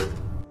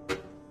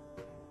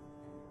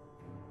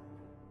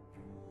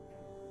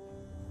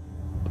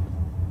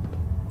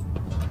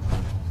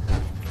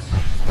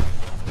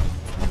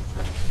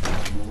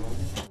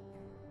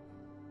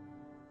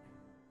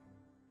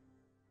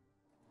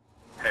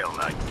 Hail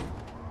Knight.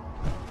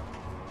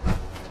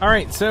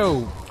 Alright,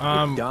 so,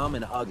 If Dumb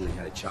and Ugly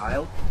had a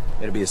child,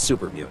 it'd be a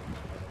super mutant.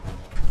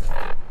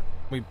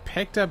 we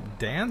picked up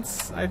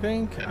Dance, I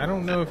think? I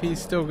don't know if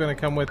he's still gonna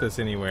come with us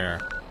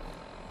anywhere.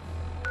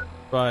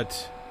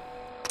 But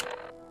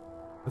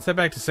let's head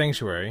back to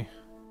Sanctuary.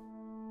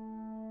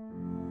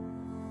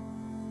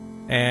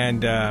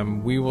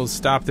 And we will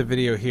stop the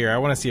video here. I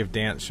want to see if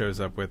Dance shows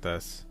up with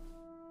us.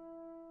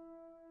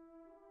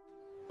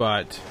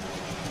 But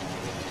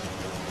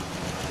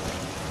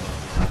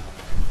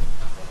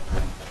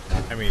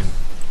I mean,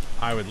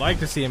 I would like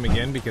to see him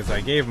again because I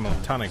gave him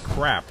a ton of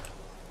crap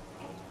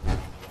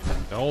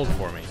to hold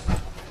for me.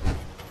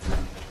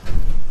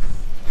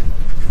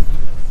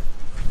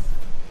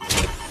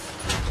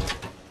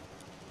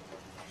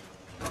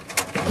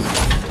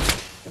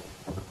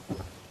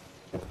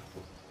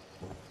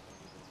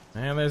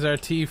 And there's our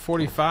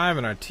T-45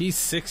 and our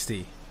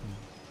T-60.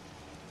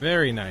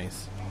 Very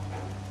nice.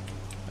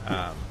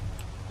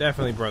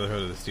 Definitely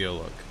Brotherhood of the Steel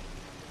look.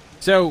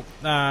 So,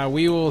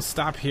 we will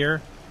stop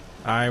here.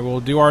 I will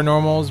do our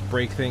normals,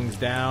 break things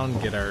down,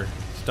 get our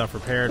stuff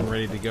repaired and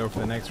ready to go for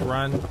the next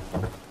run.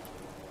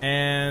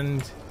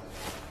 And...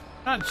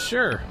 not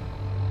sure.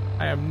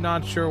 I am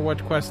not sure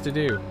what quest to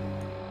do.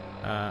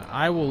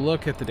 I will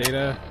look at the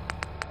data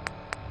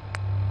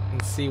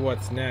and see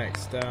what's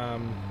next.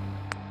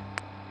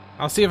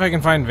 I'll see if I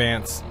can find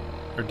Dance,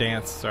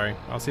 sorry.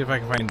 I'll see if I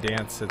can find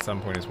Dance at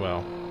some point as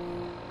well.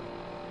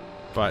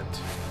 But,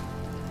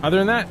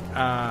 other than that,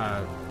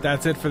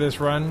 that's it for this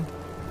run.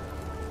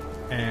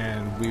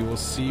 And we will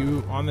see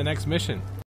you on the next mission.